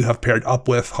commander you have paired up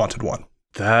with Haunted One.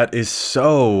 That is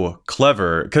so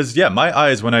clever. Because, yeah, my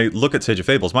eyes, when I look at Sage of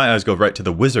Fables, my eyes go right to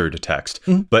the wizard text.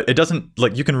 But it doesn't,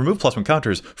 like, you can remove +1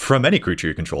 counters from any creature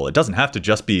you control. It doesn't have to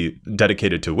just be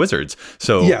dedicated to wizards.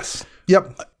 So, yes.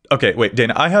 Yep. Okay, wait,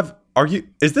 Dana,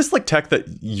 is this like tech that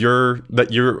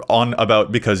you're on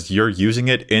about because you're using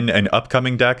it in an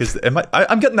upcoming deck?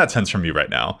 I'm getting that sense from you right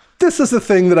now. This is the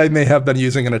thing that I may have been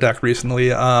using in a deck recently.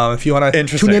 If you want to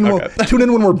tune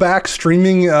in when we're back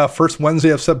streaming first Wednesday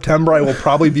of September, I will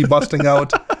probably be busting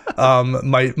out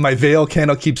my Veil,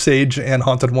 Candlekeep Sage, and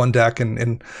Haunted One deck,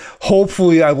 and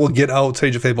hopefully I will get out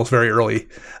Sage of Fables very early,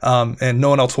 and no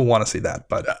one else will want to see that.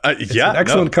 But it's an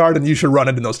excellent card, and you should run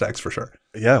it in those decks for sure.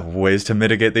 Yeah, ways to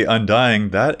mitigate the Undying.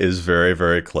 That is very,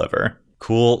 very clever.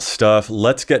 Cool stuff.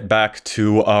 Let's get back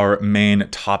to our main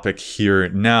topic here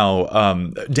now.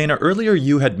 Dana, earlier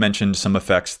you had mentioned some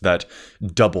effects that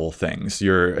double things.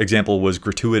 Your example was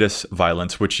gratuitous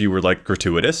violence, which you were like,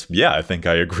 gratuitous? Yeah, I think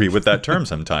I agree with that term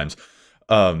sometimes.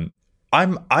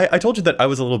 I told you that I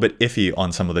was a little bit iffy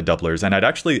on some of the doublers, and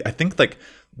I think like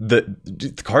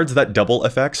the cards that double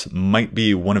effects might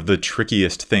be one of the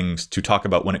trickiest things to talk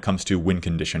about when it comes to win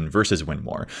condition versus win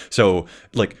more. So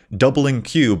like doubling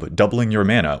Cube, doubling your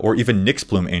mana, or even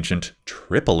Nyxbloom Ancient,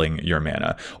 tripling your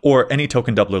mana, or any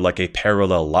token doubler like a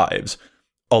Parallel Lives.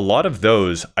 A lot of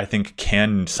those, I think,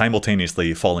 can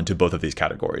simultaneously fall into both of these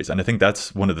categories. And I think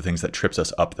that's one of the things that trips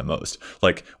us up the most.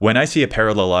 Like, when I see a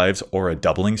Parallel Lives or a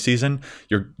doubling season,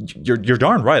 you're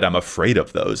darn right I'm afraid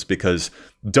of those, because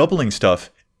doubling stuff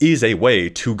is a way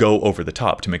to go over the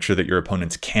top to make sure that your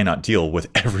opponents cannot deal with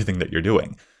everything that you're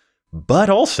doing. But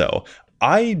also,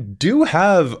 I do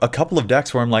have a couple of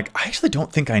decks where I'm like, I actually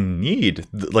don't think I need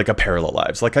like a Parallel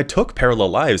Lives. Like, I took Parallel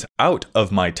Lives out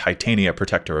of my Titania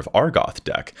Protector of Argoth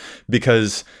deck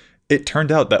because it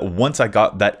turned out that once I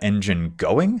got that engine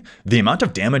going, the amount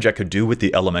of damage I could do with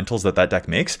the elementals that deck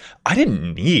makes, I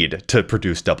didn't need to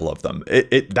produce double of them.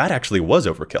 That actually was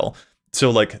overkill. So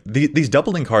like these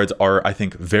doubling cards are, I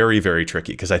think, very, very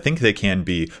tricky because I think they can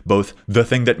be both the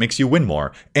thing that makes you win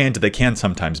more and they can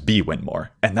sometimes be win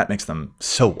more. And that makes them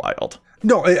so wild.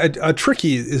 No,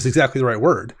 tricky is exactly the right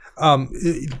word.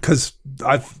 Because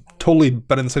I've totally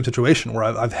been in the same situation where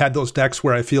I've had those decks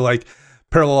where I feel like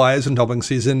Parallelize and Doubling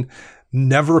Season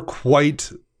never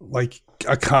quite like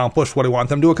accomplish what I want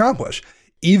them to accomplish.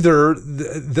 Either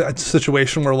the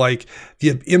situation where like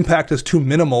the impact is too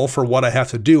minimal for what I have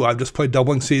to do. I've just played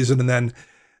Doubling Season and then,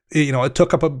 you know, it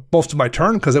took up most of my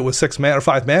turn because it was 6 mana or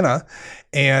 5 mana,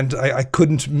 and I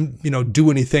couldn't, you know, do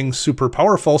anything super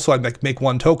powerful. So I'd make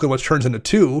 1 token, which turns into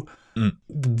 2.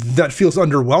 That feels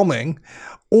underwhelming.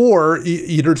 Or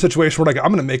either a situation where like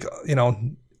I'm going to make, you know,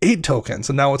 8 tokens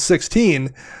and now it's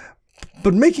 16.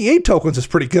 But making 8 tokens is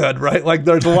pretty good, right? Like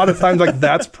there's a lot of times like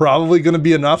that's probably going to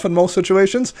be enough in most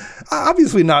situations.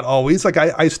 Obviously not always. Like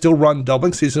I still run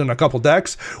Doubling Season in a couple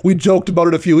decks. We joked about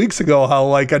it a few weeks ago how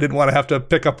like I didn't want to have to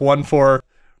pick up one for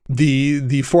the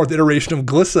 4th iteration of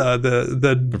Glissa,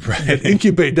 the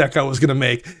Incubate deck I was going to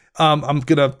make. I'm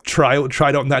going to try it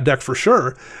out in that deck for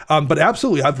sure. But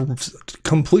absolutely, I've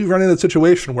completely run into a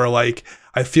situation where like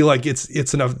I feel like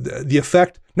it's enough. The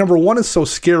effect, number one, is so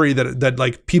scary that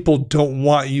like people don't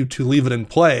want you to leave it in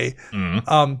play.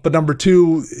 But number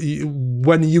two,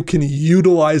 when you can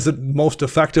utilize it most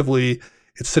effectively,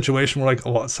 it's a situation where like,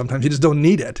 oh, sometimes you just don't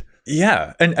need it.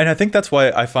 Yeah, and I think that's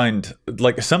why I find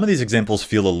like some of these examples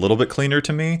feel a little bit cleaner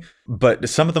to me, but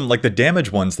some of them, like the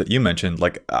damage ones that you mentioned,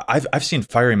 like I've seen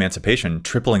Fire Emancipation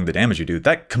tripling the damage you do.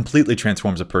 That completely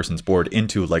transforms a person's board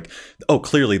into like, oh,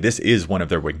 clearly this is one of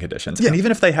their win conditions. Yeah. And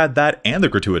even if they had that and the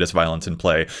gratuitous violence in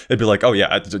play, it'd be like, oh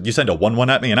yeah, you send a 1/1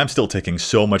 at me and I'm still taking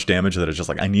so much damage that it's just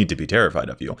like, I need to be terrified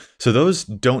of you. So those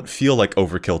don't feel like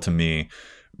overkill to me,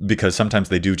 because sometimes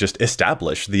they do just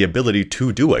establish the ability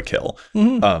to do a kill.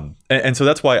 And so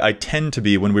that's why I tend to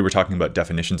be, when we were talking about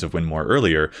definitions of win more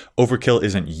earlier, overkill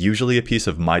isn't usually a piece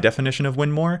of my definition of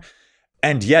win more.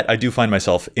 And yet I do find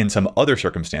myself in some other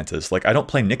circumstances, like I don't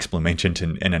play Nyxbloom Ancient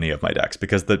in any of my decks,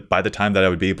 because by the time that I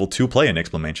would be able to play a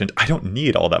Nyxbloom Ancient, I don't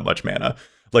need all that much mana.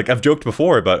 Like I've joked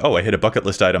before about, oh, I hit a bucket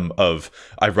list item of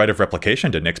I Rite of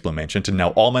Replication to Nyxbloom Ancient, and now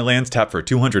all my lands tap for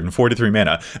 243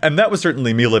 mana. And that was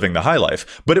certainly me living the high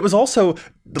life. But it was also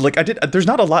like there's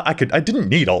not a lot I didn't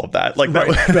need all of that. Like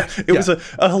that it was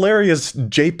a hilarious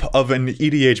jape of an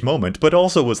EDH moment, but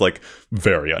also was like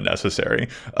very unnecessary.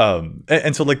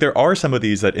 And so like there are some of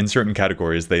these that in certain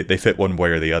categories they fit one way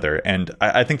or the other. And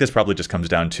I think this probably just comes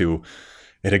down to,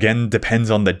 it again depends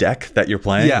on the deck that you're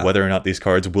playing, whether or not these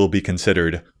cards will be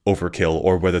considered overkill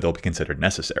or whether they'll be considered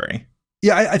necessary.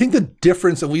 Yeah, I think the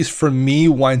difference, at least for me,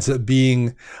 winds up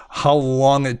being how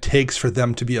long it takes for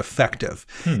them to be effective.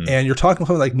 And you're talking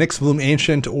about something like Nyxbloom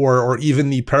Ancient or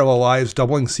even the Parallel Lives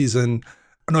Doubling Season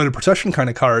Anointed Procession kind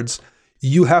of cards.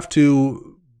 You have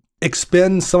to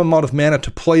expend some amount of mana to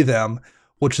play them,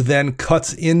 which then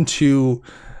cuts into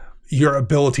your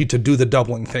ability to do the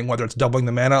doubling thing, whether it's doubling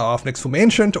the mana off Nyxbloom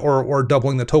Ancient or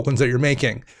doubling the tokens that you're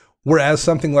making. Whereas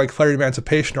something like Fire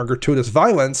Emancipation or Gratuitous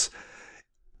Violence,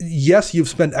 yes, you've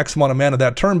spent X amount of mana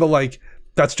that turn, but like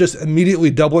that's just immediately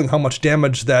doubling how much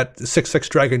damage that 6/6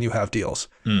 dragon you have deals.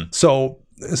 So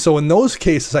in those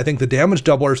cases, I think the damage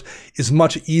doublers is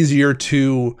much easier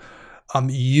to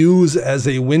use as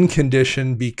a win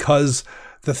condition, because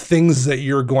the things that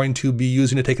you're going to be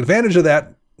using to take advantage of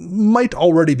that might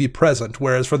already be present,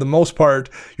 whereas for the most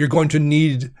part, you're going to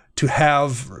need to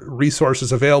have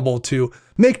resources available to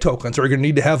make tokens, or you're going to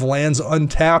need to have lands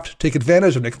untapped to take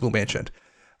advantage of Nyxbloom Ancient.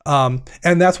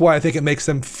 And that's why I think it makes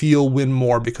them feel win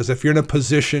more, because if you're in a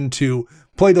position to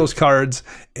play those cards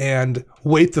and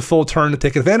wait the full turn to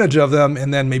take advantage of them,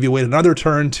 and then maybe wait another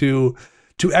turn to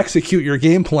execute your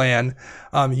game plan,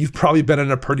 you've probably been in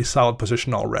a pretty solid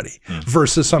position already.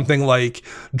 Versus something like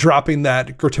dropping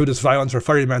that Gratuitous Violence or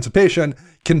Fire Emancipation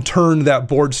can turn that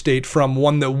board state from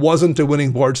one that wasn't a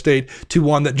winning board state to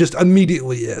one that just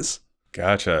immediately is.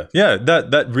 Gotcha. Yeah,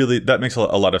 that makes a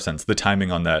lot of sense. The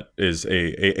timing on that is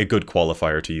a good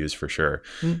qualifier to use for sure.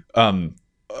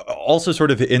 Also, sort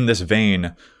of in this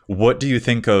vein, what do you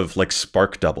think of like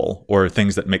Spark Double or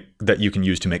things that you can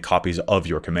use to make copies of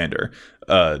your commander?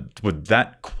 Would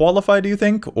that qualify, do you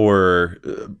think? Or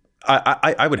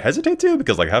I would hesitate to,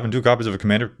 because like having 2 copies of a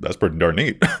commander, that's pretty darn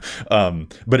neat.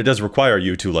 But it does require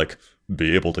you to like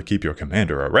be able to keep your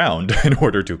commander around in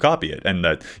order to copy it, and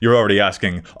that you're already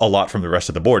asking a lot from the rest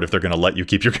of the board if they're going to let you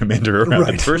keep your commander around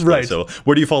in the first place. So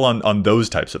where do you fall on those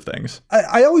types of things?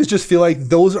 I always just feel like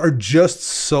those are just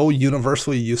so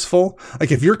universally useful.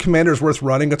 Like if your commander is worth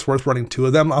running, it's worth running 2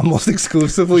 of them almost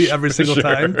exclusively every single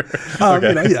time.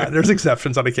 You know, yeah, there's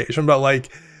exceptions on occasion, but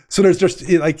like, So there's just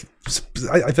like,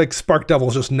 I think Spark Devil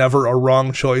is just never a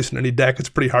wrong choice in any deck. It's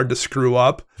pretty hard to screw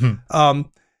up.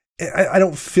 I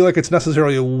don't feel like it's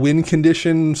necessarily a win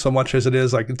condition so much as it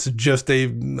is like it's just a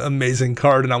amazing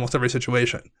card in almost every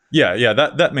situation. Yeah,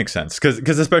 that makes sense.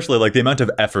 Because especially like the amount of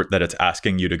effort that it's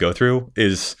asking you to go through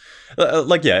is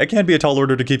like, yeah, it can be a tall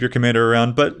order to keep your commander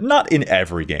around, but not in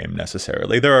every game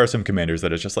necessarily. There are some commanders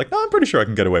that it's just like, no, I'm pretty sure I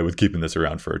can get away with keeping this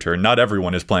around for a turn. Not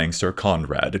everyone is playing Sir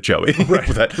Conrad, Joey,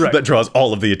 that draws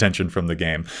all of the attention from the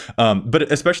game. But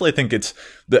especially I think it's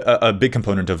a big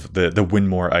component of the win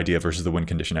more idea versus the win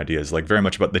condition idea is like very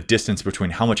much about the distance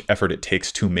between how much effort it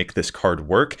takes to make this card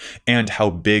work and how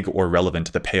big or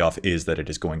relevant the payoff is that it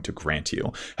is going to grant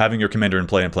you. Having your commander in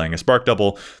play and playing a Spark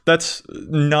Double, that's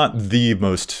not the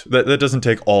most... That doesn't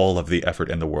take all of the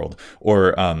effort in the world.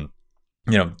 Or,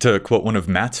 you know, to quote one of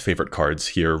Matt's favorite cards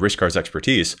here, Rishkar's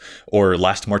Expertise, or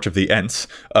Last March of the Ents,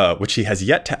 which he has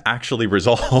yet to actually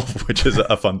resolve, which is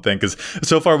a fun thing, because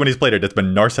so far when he's played it, it's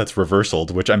been Narset's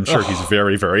Reversaled, which I'm sure he's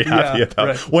very, very happy about.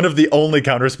 Right. One of the only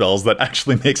counter spells that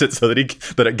actually makes it so that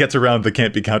it gets around the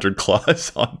can't be countered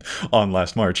clause on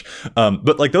Last March.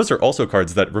 But like those are also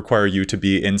cards that require you to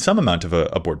be in some amount of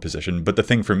a board position. But the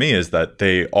thing for me is that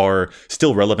they are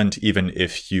still relevant even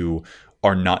if you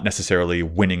are not necessarily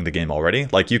winning the game already.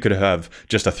 Like you could have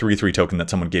just a 3/3 token that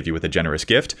someone gave you with a generous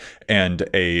gift, and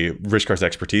a Rishkar's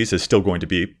Expertise is still going to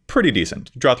be pretty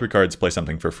decent. Draw 3 cards, play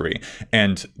something for free.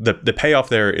 And the payoff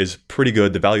there is pretty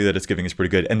good. The value that it's giving is pretty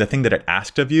good. And the thing that it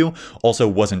asked of you also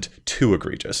wasn't too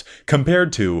egregious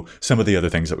compared to some of the other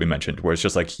things that we mentioned, where it's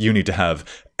just like you need to have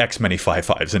X many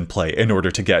 5/5s in play in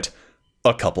order to get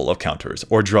a couple of counters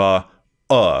or draw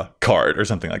a card or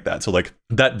something like that. So like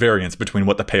that variance between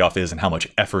what the payoff is and how much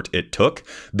effort it took,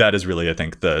 that is really, I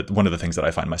think, one of the things that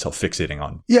I find myself fixating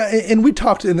on. Yeah, and we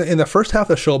talked in the first half of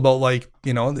the show about like,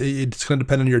 you know, it's going to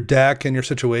depend on your deck and your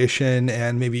situation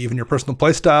and maybe even your personal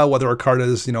play style, whether a card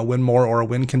is, you know, win more or a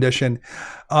win condition.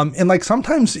 And like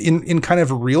sometimes in kind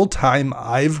of real time,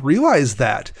 I've realized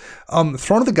that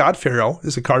Throne of the God Pharaoh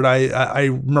is a card I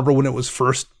remember when it was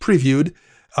first previewed.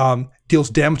 Deals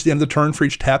damage at the end of the turn for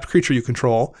each tapped creature you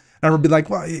control. And I remember being like,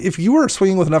 well, if you were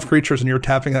swinging with enough creatures and you're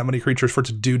tapping that many creatures for it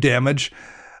to do damage,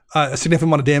 a significant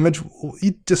amount of damage,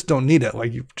 you just don't need it.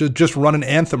 Like you just run an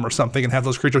Anthem or something and have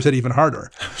those creatures hit even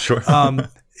harder. Sure.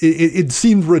 It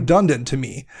seemed redundant to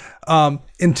me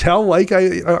until like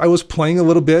I was playing a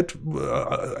little bit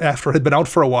after it had been out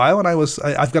for a while, and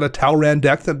I've got a Talran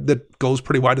deck that goes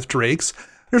pretty wide with Drakes.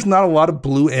 There's not a lot of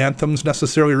blue Anthems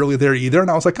necessarily really there either, and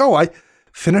I was like, oh, I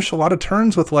finish a lot of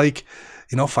turns with like,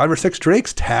 you know, 5 or 6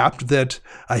 Drakes tapped that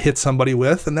I hit somebody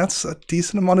with, and that's a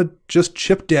decent amount of just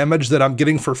chip damage that I'm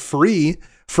getting for free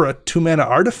for a 2-mana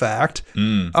artifact.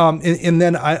 And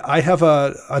then I have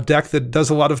a deck that does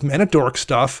a lot of mana dork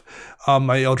stuff.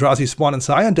 My Eldrazi Spawn and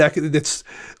Scion deck, it's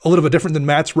a little bit different than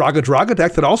Matt's Raga Draga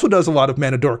deck that also does a lot of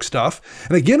mana dork stuff.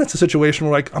 And again, it's a situation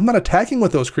where like I'm not attacking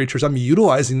with those creatures, I'm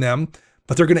utilizing them,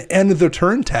 but they're going to end their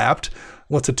turn tapped.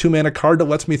 What's a 2-mana card that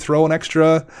lets me throw an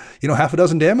extra, you know, half a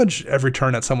dozen damage every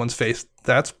turn at someone's face?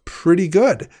 That's pretty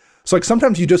good. So like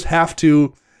sometimes you just have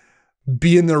to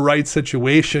be in the right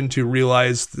situation to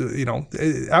realize, you know,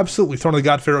 absolutely Throne of the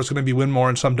God Pharaoh is going to be win more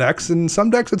in some decks. In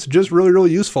some decks, it's just really,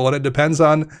 really useful. And it depends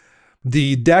on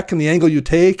the deck and the angle you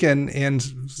take. And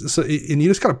you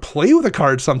just got to play with a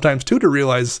card sometimes too to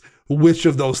realize which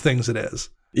of those things it is.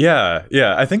 Yeah.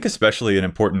 I think especially an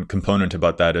important component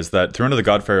about that is that Throne of the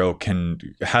God Pharaoh can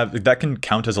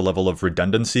count as a level of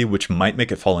redundancy, which might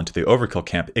make it fall into the overkill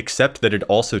camp, except that it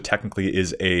also technically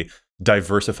is a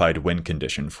diversified win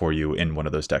condition for you in one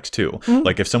of those decks too.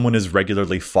 Like if someone is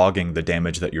regularly fogging the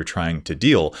damage that you're trying to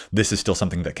deal, this is still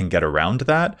something that can get around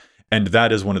that. And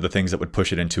that is one of the things that would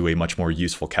push it into a much more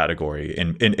useful category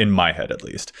in my head, at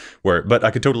least. But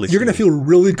I could totally see. You're going to feel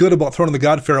really good about Throne of the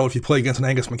God Pharaoh if you play against an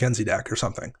Angus Mackenzie deck or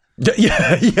something.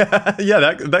 Yeah,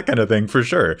 that kind of thing for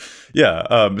sure.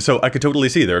 Yeah, so I could totally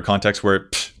see there are contexts where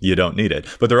you don't need it,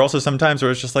 but there are also some times where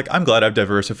it's just like, I'm glad I've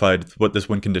diversified what this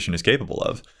win condition is capable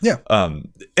of. Yeah.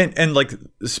 And like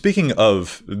speaking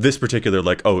of this particular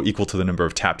like equal to the number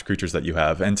of tapped creatures that you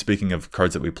have, and speaking of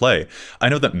cards that we play, I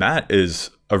know that Matt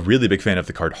is a really big fan of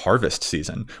the card Harvest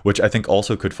Season, which I think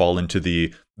also could fall into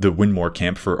the win more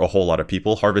camp for a whole lot of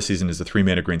people. Harvest Season is a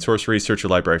 3-mana green sorcery. Search your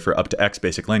library for up to X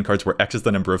basic land cards, where X is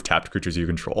the number of tapped creatures you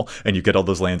control, and you get all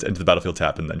those lands into the battlefield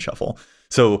tap and then shuffle.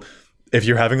 So if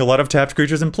you're having a lot of tapped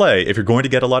creatures in play, if you're going to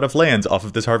get a lot of lands off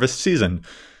of this Harvest Season,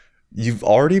 you've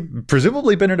already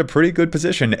presumably been in a pretty good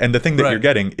position. And the thing that you're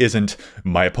getting isn't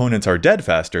my opponents are dead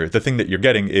faster. The thing that you're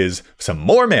getting is some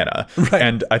more mana. Right.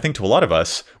 And I think to a lot of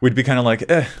us, we'd be kind of like,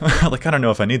 like, I don't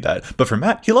know if I need that. But for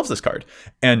Matt, he loves this card.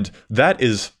 And that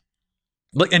is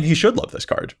like, and he should love this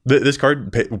card. This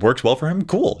card works well for him.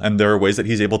 Cool. And there are ways that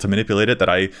he's able to manipulate it that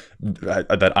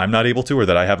I'm not able to, or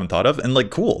that I haven't thought of. And like,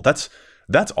 cool. That's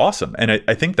awesome. And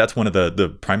I think that's one of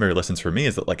the primary lessons for me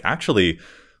is that like actually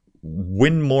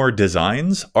win more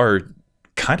designs are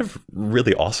kind of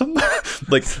really awesome.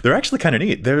 Like they're actually kind of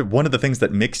neat. They're one of the things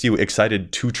that makes you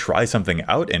excited to try something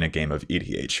out in a game of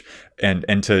EDH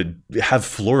and to have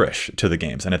flourish to the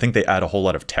games. And I think they add a whole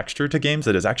lot of texture to games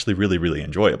that is actually really, really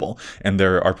enjoyable. And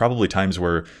there are probably times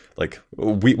where like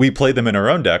we play them in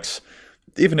our own decks,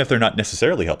 even if they're not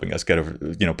necessarily helping us get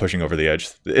over, pushing over the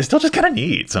edge. It's still just kind of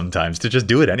neat sometimes to just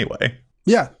do it anyway.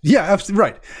 Yeah, absolutely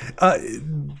right.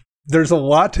 There's a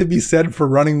lot to be said for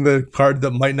running the card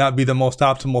that might not be the most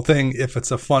optimal thing if it's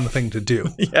a fun thing to do.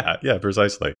 Yeah,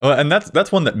 precisely. Well, and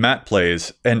that's one that Matt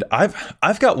plays, and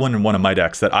I've got one in one of my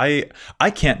decks that I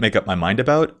can't make up my mind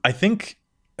about. I think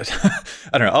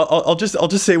I don't know. I'll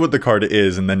just say what the card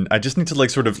is, and then I just need to like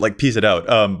sort of like piece it out.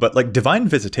 But like Divine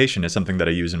Visitation is something that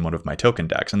I use in one of my token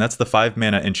decks, and that's the 5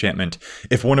 mana enchantment.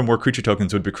 If one or more creature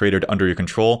tokens would be created under your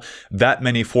control, that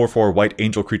many 4/4 white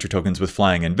angel creature tokens with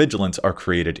flying and vigilance are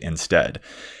created instead.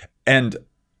 And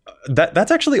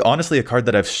that's actually honestly a card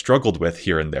that I've struggled with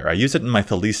here and there. I use it in my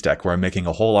Thalys deck where I'm making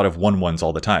a whole lot of 1/1s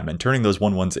all the time, and turning those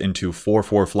 1/1s into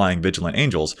 4/4 flying vigilant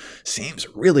angels seems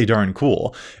really darn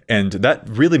cool. And that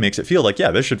really makes it feel like, yeah,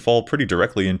 this should fall pretty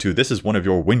directly into this is one of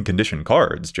your win condition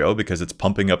cards, Joe, because it's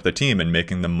pumping up the team and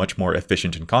making them much more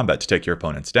efficient in combat to take your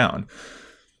opponents down.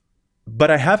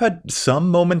 But I have had some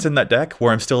moments in that deck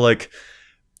where I'm still like,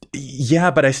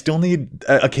 yeah, but I still need,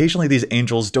 occasionally these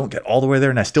angels don't get all the way there,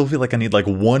 and I still feel like I need like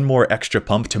one more extra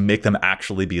pump to make them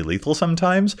actually be lethal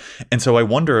sometimes. And so I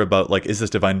wonder about like, is this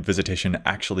Divine Visitation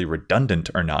actually redundant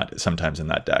or not sometimes in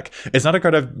that deck? It's not a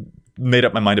card I've made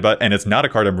up my mind about, and it's not a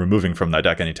card I'm removing from that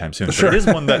deck anytime soon. Sure. But it is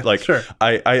one that like,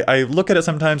 I look at it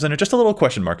sometimes and just a little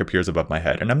question mark appears above my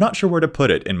head, and I'm not sure where to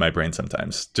put it in my brain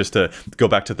sometimes. Just to go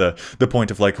back to the point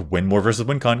of like win more versus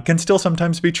win con can still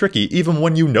sometimes be tricky, even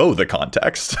when you know the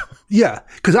context. Yeah,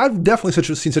 because I've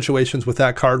definitely seen situations with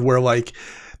that card where like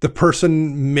the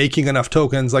person making enough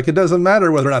tokens, like it doesn't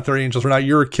matter whether or not they're angels or not,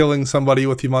 you're killing somebody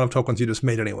with the amount of tokens you just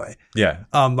made anyway. Yeah.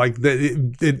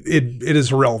 It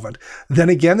is irrelevant. Then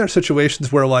again, there's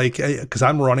situations where like, because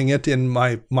I'm running it in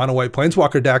my mono white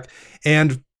planeswalker deck,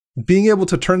 and being able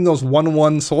to turn those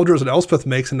 1/1 soldiers that Elspeth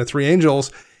makes into 3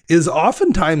 angels is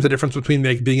oftentimes the difference between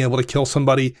being able to kill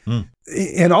somebody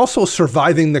and also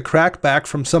surviving the crackback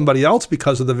from somebody else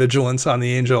because of the vigilance on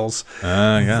the angels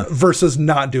versus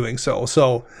not doing so.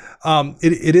 So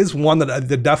it is one that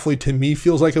definitely to me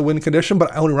feels like a win condition,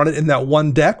 but I only run it in that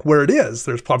one deck where it is.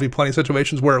 There's probably plenty of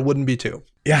situations where it wouldn't be too.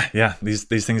 Yeah.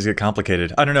 These things get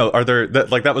complicated. I don't know. Are there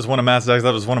that was one of Matt's decks?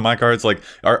 That was one of my cards. Like,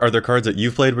 are there cards that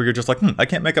you've played where you're just like, I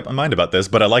can't make up my mind about this,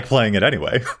 but I like playing it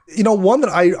anyway? One that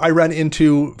I ran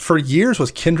into for years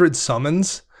was Kindred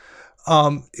Summons.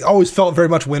 It always felt very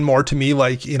much win more to me.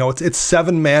 Like, it's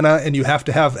 7 mana and you have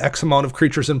to have X amount of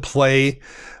creatures in play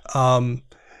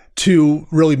to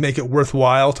really make it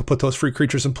worthwhile to put those free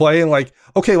creatures in play. And like,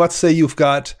 okay, let's say you've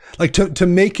got like to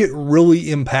make it really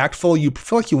impactful, you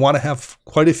feel like you want to have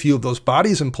quite a few of those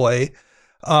bodies in play.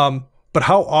 But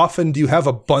how often do you have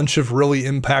a bunch of really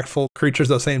impactful creatures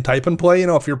of the same type in play?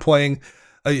 If you're playing,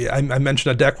 I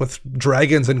mentioned a deck with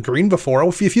dragons and green before.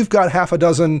 If you've got half a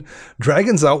dozen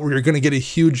dragons out where you're going to get a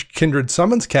huge Kindred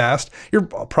Summons cast, you're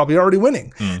probably already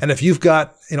winning. And if you've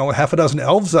got, half a dozen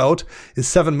elves out, is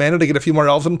 7 mana to get a few more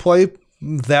elves in play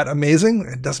that amazing?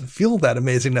 It doesn't feel that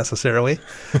amazing necessarily.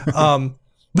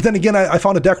 But then again, I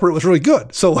found a deck where it was really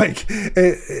good. So like,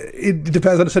 it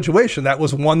depends on the situation. That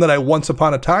was one that I once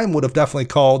upon a time would have definitely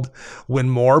called win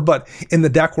more. But in the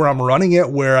deck where I'm running it,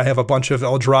 where I have a bunch of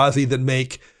Eldrazi that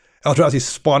make Eldrazi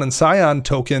Spawn and Scion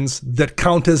tokens that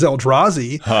count as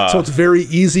Eldrazi. So it's very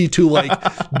easy to like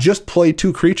just play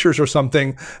 2 creatures or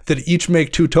something that each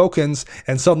make 2 tokens,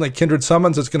 and suddenly Kindred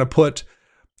Summons is going to put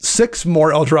 6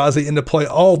 more Eldrazi into play,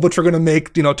 all of which are going to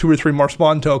make, 2 or 3 more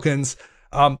Spawn tokens.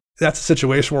 That's a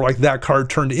situation where like that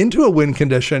card turned into a win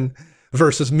condition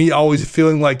versus me always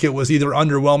feeling like it was either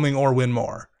underwhelming or win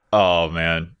more. Oh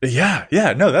man. Yeah.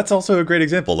 No, that's also a great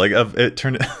example. Like of it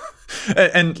turned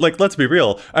And like, let's be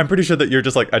real. I'm pretty sure that you're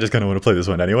just like, I just kind of want to play this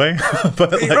one anyway.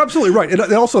 But like, you're absolutely right.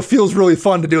 It also feels really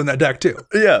fun to do in that deck too.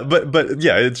 Yeah, but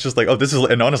yeah, it's just like, oh, this is,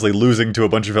 and honestly, losing to a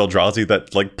bunch of Eldrazi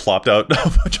that like plopped out a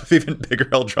bunch of even bigger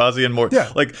Eldrazi and more.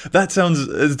 Yeah. Like that sounds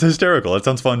hysterical. It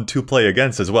sounds fun to play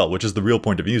against as well, which is the real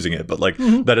point of using it. But like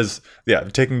that is, yeah,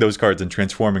 taking those cards and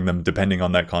transforming them depending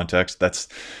on that context. That's,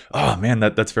 oh man,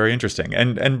 that's very interesting.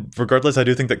 And regardless, I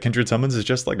do think that Kindred Summons is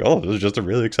just like, oh, this is just a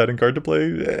really exciting card to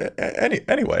play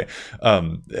anyway.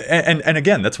 And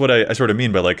again, that's what I sort of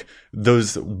mean by like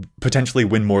those potentially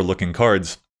win more looking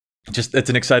cards. Just it's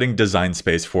an exciting design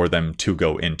space for them to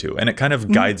go into, and it kind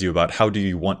of guides you about how do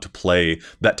you want to play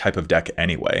that type of deck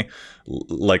anyway.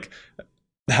 Like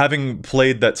having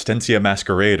played that Stensia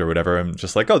Masquerade or whatever, I'm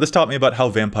just like, oh, this taught me about how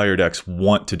vampire decks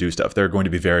want to do stuff. They're going to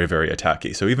be very, very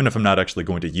attacky. So even if I'm not actually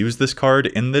going to use this card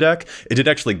in the deck, it did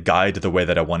actually guide the way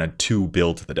that I wanted to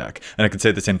build the deck. And I could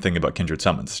say the same thing about Kindred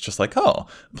Summons. It's just like, oh,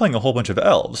 I'm playing a whole bunch of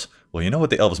elves. Well, you know what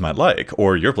the elves might like,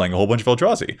 or you're playing a whole bunch of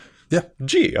Eldrazi. Yeah.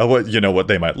 Gee, you know what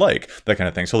they might like, that kind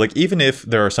of thing. So like, even if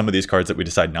there are some of these cards that we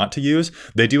decide not to use,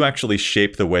 they do actually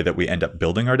shape the way that we end up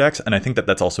building our decks. And I think that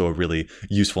that's also a really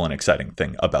useful and exciting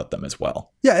thing about them as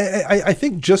well. Yeah, I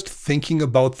think just thinking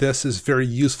about this is very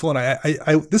useful. And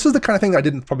I this is the kind of thing that I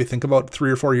didn't probably think about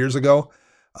 3 or 4 years ago.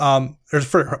 There's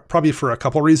probably for a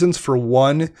couple reasons. For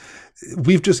one,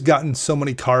 we've just gotten so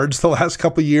many cards the last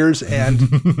couple of years, and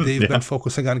they've been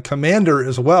focusing on Commander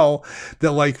as well,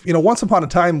 that like, you know, once upon a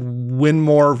time, win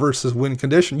more versus win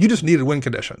condition, you just needed win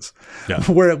conditions. Yeah.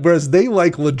 Whereas they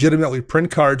like legitimately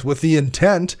print cards with the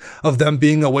intent of them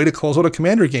being a way to close out a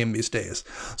Commander game these days.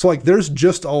 So like, there's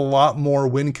just a lot more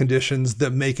win conditions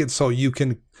that make it so you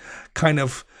can kind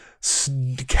of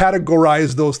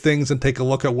categorize those things and take a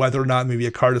look at whether or not maybe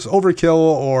a card is overkill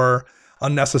or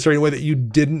unnecessary in a way that you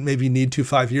didn't maybe need to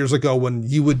 5 years ago, when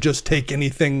you would just take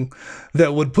anything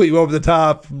that would put you over the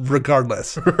top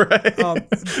regardless. Right.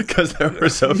 Because there were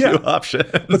so few options.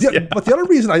 But the other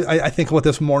reason I think about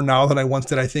this more now than I once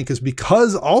did, I think, is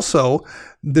because also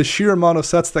the sheer amount of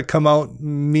sets that come out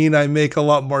mean I make a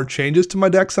lot more changes to my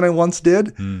decks than I once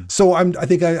did. So I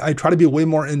think I try to be way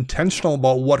more intentional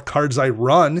about what cards I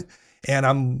run. And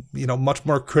I'm, you know, much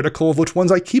more critical of which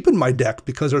ones I keep in my deck,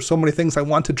 because there's so many things I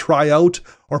want to try out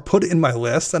or put in my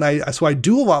list. And so I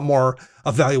do a lot more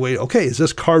evaluate, okay, is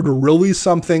this card really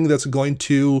something that's going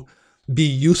to be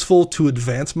useful to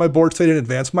advance my board state and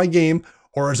advance my game?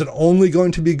 Or is it only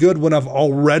going to be good when I've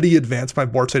already advanced my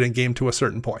board state and game to a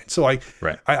certain point? So I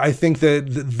think that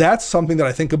that's something that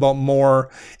I think about more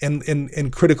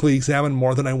and critically examine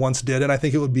more than I once did. And I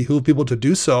think it would behoove people to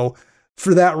do so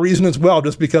for that reason as well,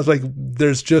 just because like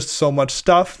there's just so much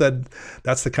stuff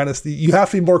that's the kind of, you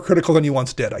have to be more critical than you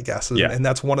once did, I guess. And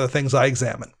that's one of the things I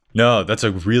examine. No, that's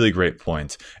a really great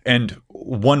point. And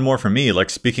one more for me, like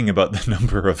speaking about the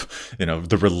number of, you know,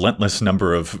 the relentless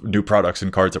number of new products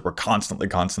and cards that we're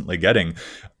constantly getting,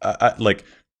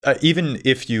 even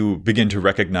if you begin to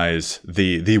recognize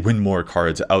the win more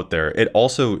cards out there, it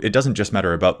doesn't just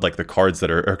matter about like the cards that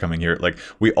are coming here. Like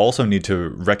we also need to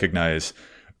recognize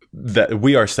that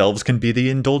we ourselves can be the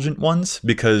indulgent ones,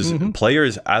 because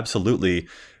players absolutely,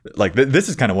 like this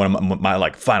is kind of one of my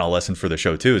like final lesson for the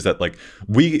show too, is that like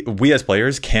we as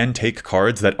players can take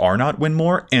cards that are not win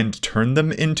more and turn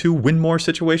them into win more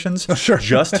situations. Sure.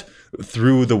 Just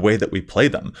through the way that we play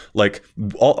them. Like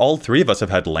all three of us have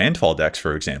had landfall decks,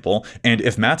 for example, and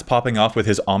if Matt's popping off with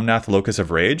his Omnath Locus of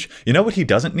Rage, you know what he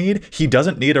doesn't need? He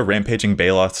doesn't need a Rampaging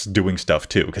Baloths doing stuff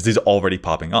too, because he's already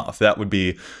popping off. That would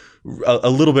be a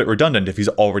little bit redundant if he's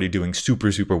already doing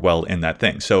super well in that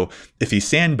thing. So if he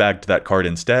sandbagged that card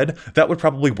instead, that would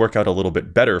probably work out a little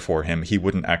bit better for him. He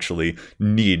wouldn't actually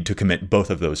need to commit both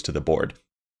of those to the board.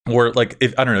 Or like,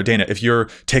 if I don't know, Dana, if you're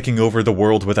taking over the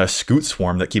world with a Scoot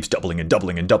Swarm that keeps doubling, it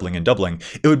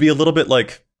would be a little bit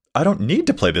like, I don't need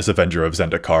to play this Avenger of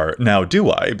Zendikar now, do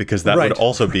I? Because that would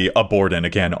also be a board in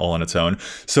again all on its own.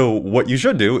 So what you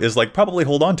should do is like probably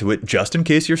hold on to it just in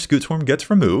case your Scoot Swarm gets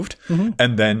removed.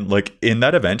 And then like in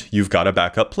that event, you've got a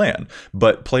backup plan.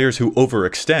 But players who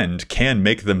overextend can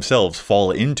make themselves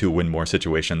fall into win more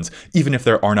situations, even if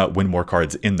there are not win more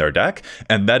cards in their deck.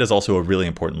 And that is also a really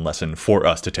important lesson for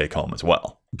us to take home as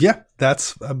well. Yeah,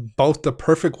 that's about the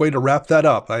perfect way to wrap that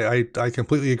up. I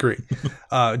completely agree.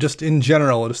 Just in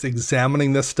general, just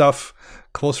examining this stuff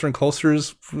closer and closer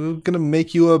is going to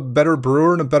make you a better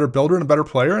brewer and a better builder and a better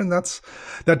player, and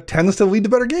that tends to lead to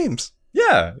better games.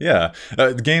 Yeah.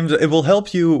 Games, it will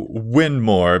help you win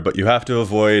more, but you have to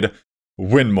avoid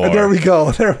win more. There we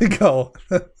go.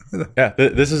 Yeah,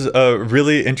 this is a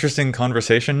really interesting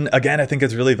conversation. Again, I think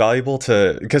it's really valuable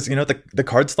because, you know, the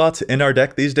card slots in our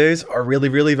deck these days are really,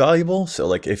 really valuable. So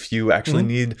like if you actually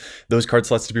need those card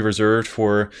slots to be reserved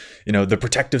for, you know, the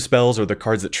protective spells or the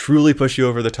cards that truly push you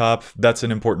over the top, that's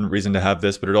an important reason to have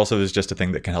this. But it also is just a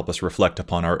thing that can help us reflect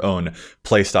upon our own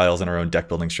play styles and our own deck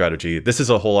building strategy. This is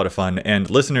a whole lot of fun. And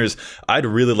listeners, I'd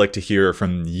really like to hear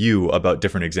from you about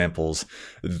different examples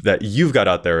that you've got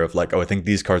out there of like, oh, I think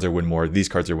these cards are win more, these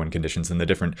cards are win conditions, and the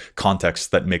different contexts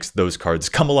that makes those cards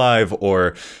come alive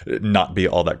or not be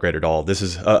all that great at all. This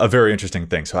is a very interesting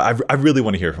thing. So I really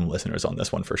want to hear from listeners on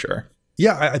this one for sure.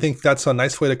 Yeah, I think that's a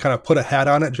nice way to kind of put a hat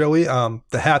on it, Joey.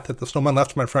 The hat that the snowman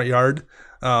left in my front yard.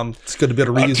 It's good to be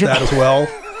able to reuse that as well.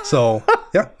 So,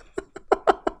 yeah.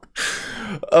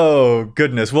 Oh,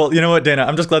 goodness. Well, you know what, Dana?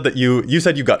 I'm just glad that you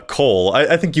said you got coal.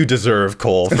 I think you deserve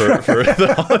coal for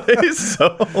the holidays.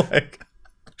 So, like,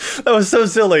 that was so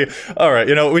silly. All right,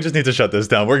 you know, we just need to shut this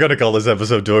down. We're going to call this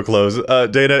episode to a close.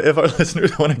 Dana, if our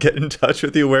listeners want to get in touch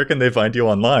with you, where can they find you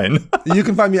online? You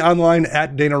can find me online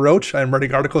at Dana Roach. I'm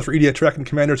writing articles for EDHREC and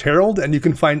Commander's Herald, and you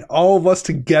can find all of us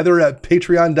together at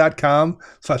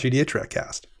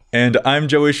patreon.com/EDHRECast. And I'm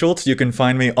Joey Schultz. You can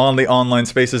find me on the online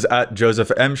spaces at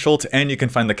Joseph M. Schultz, and you can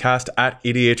find the cast at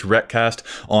EDHRECast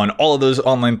on all of those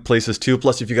online places too.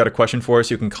 Plus, if you got a question for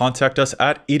us, you can contact us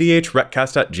at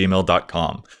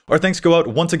edhrecast@gmail.com. Our thanks go out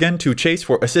once again to Chase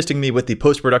for assisting me with the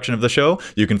post-production of the show.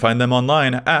 You can find them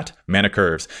online at Mana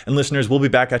Curves. And listeners, we'll be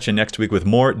back at you next week with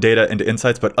more data and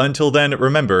insights. But until then,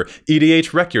 remember,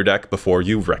 EDH wreck your deck before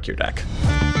you wreck your deck.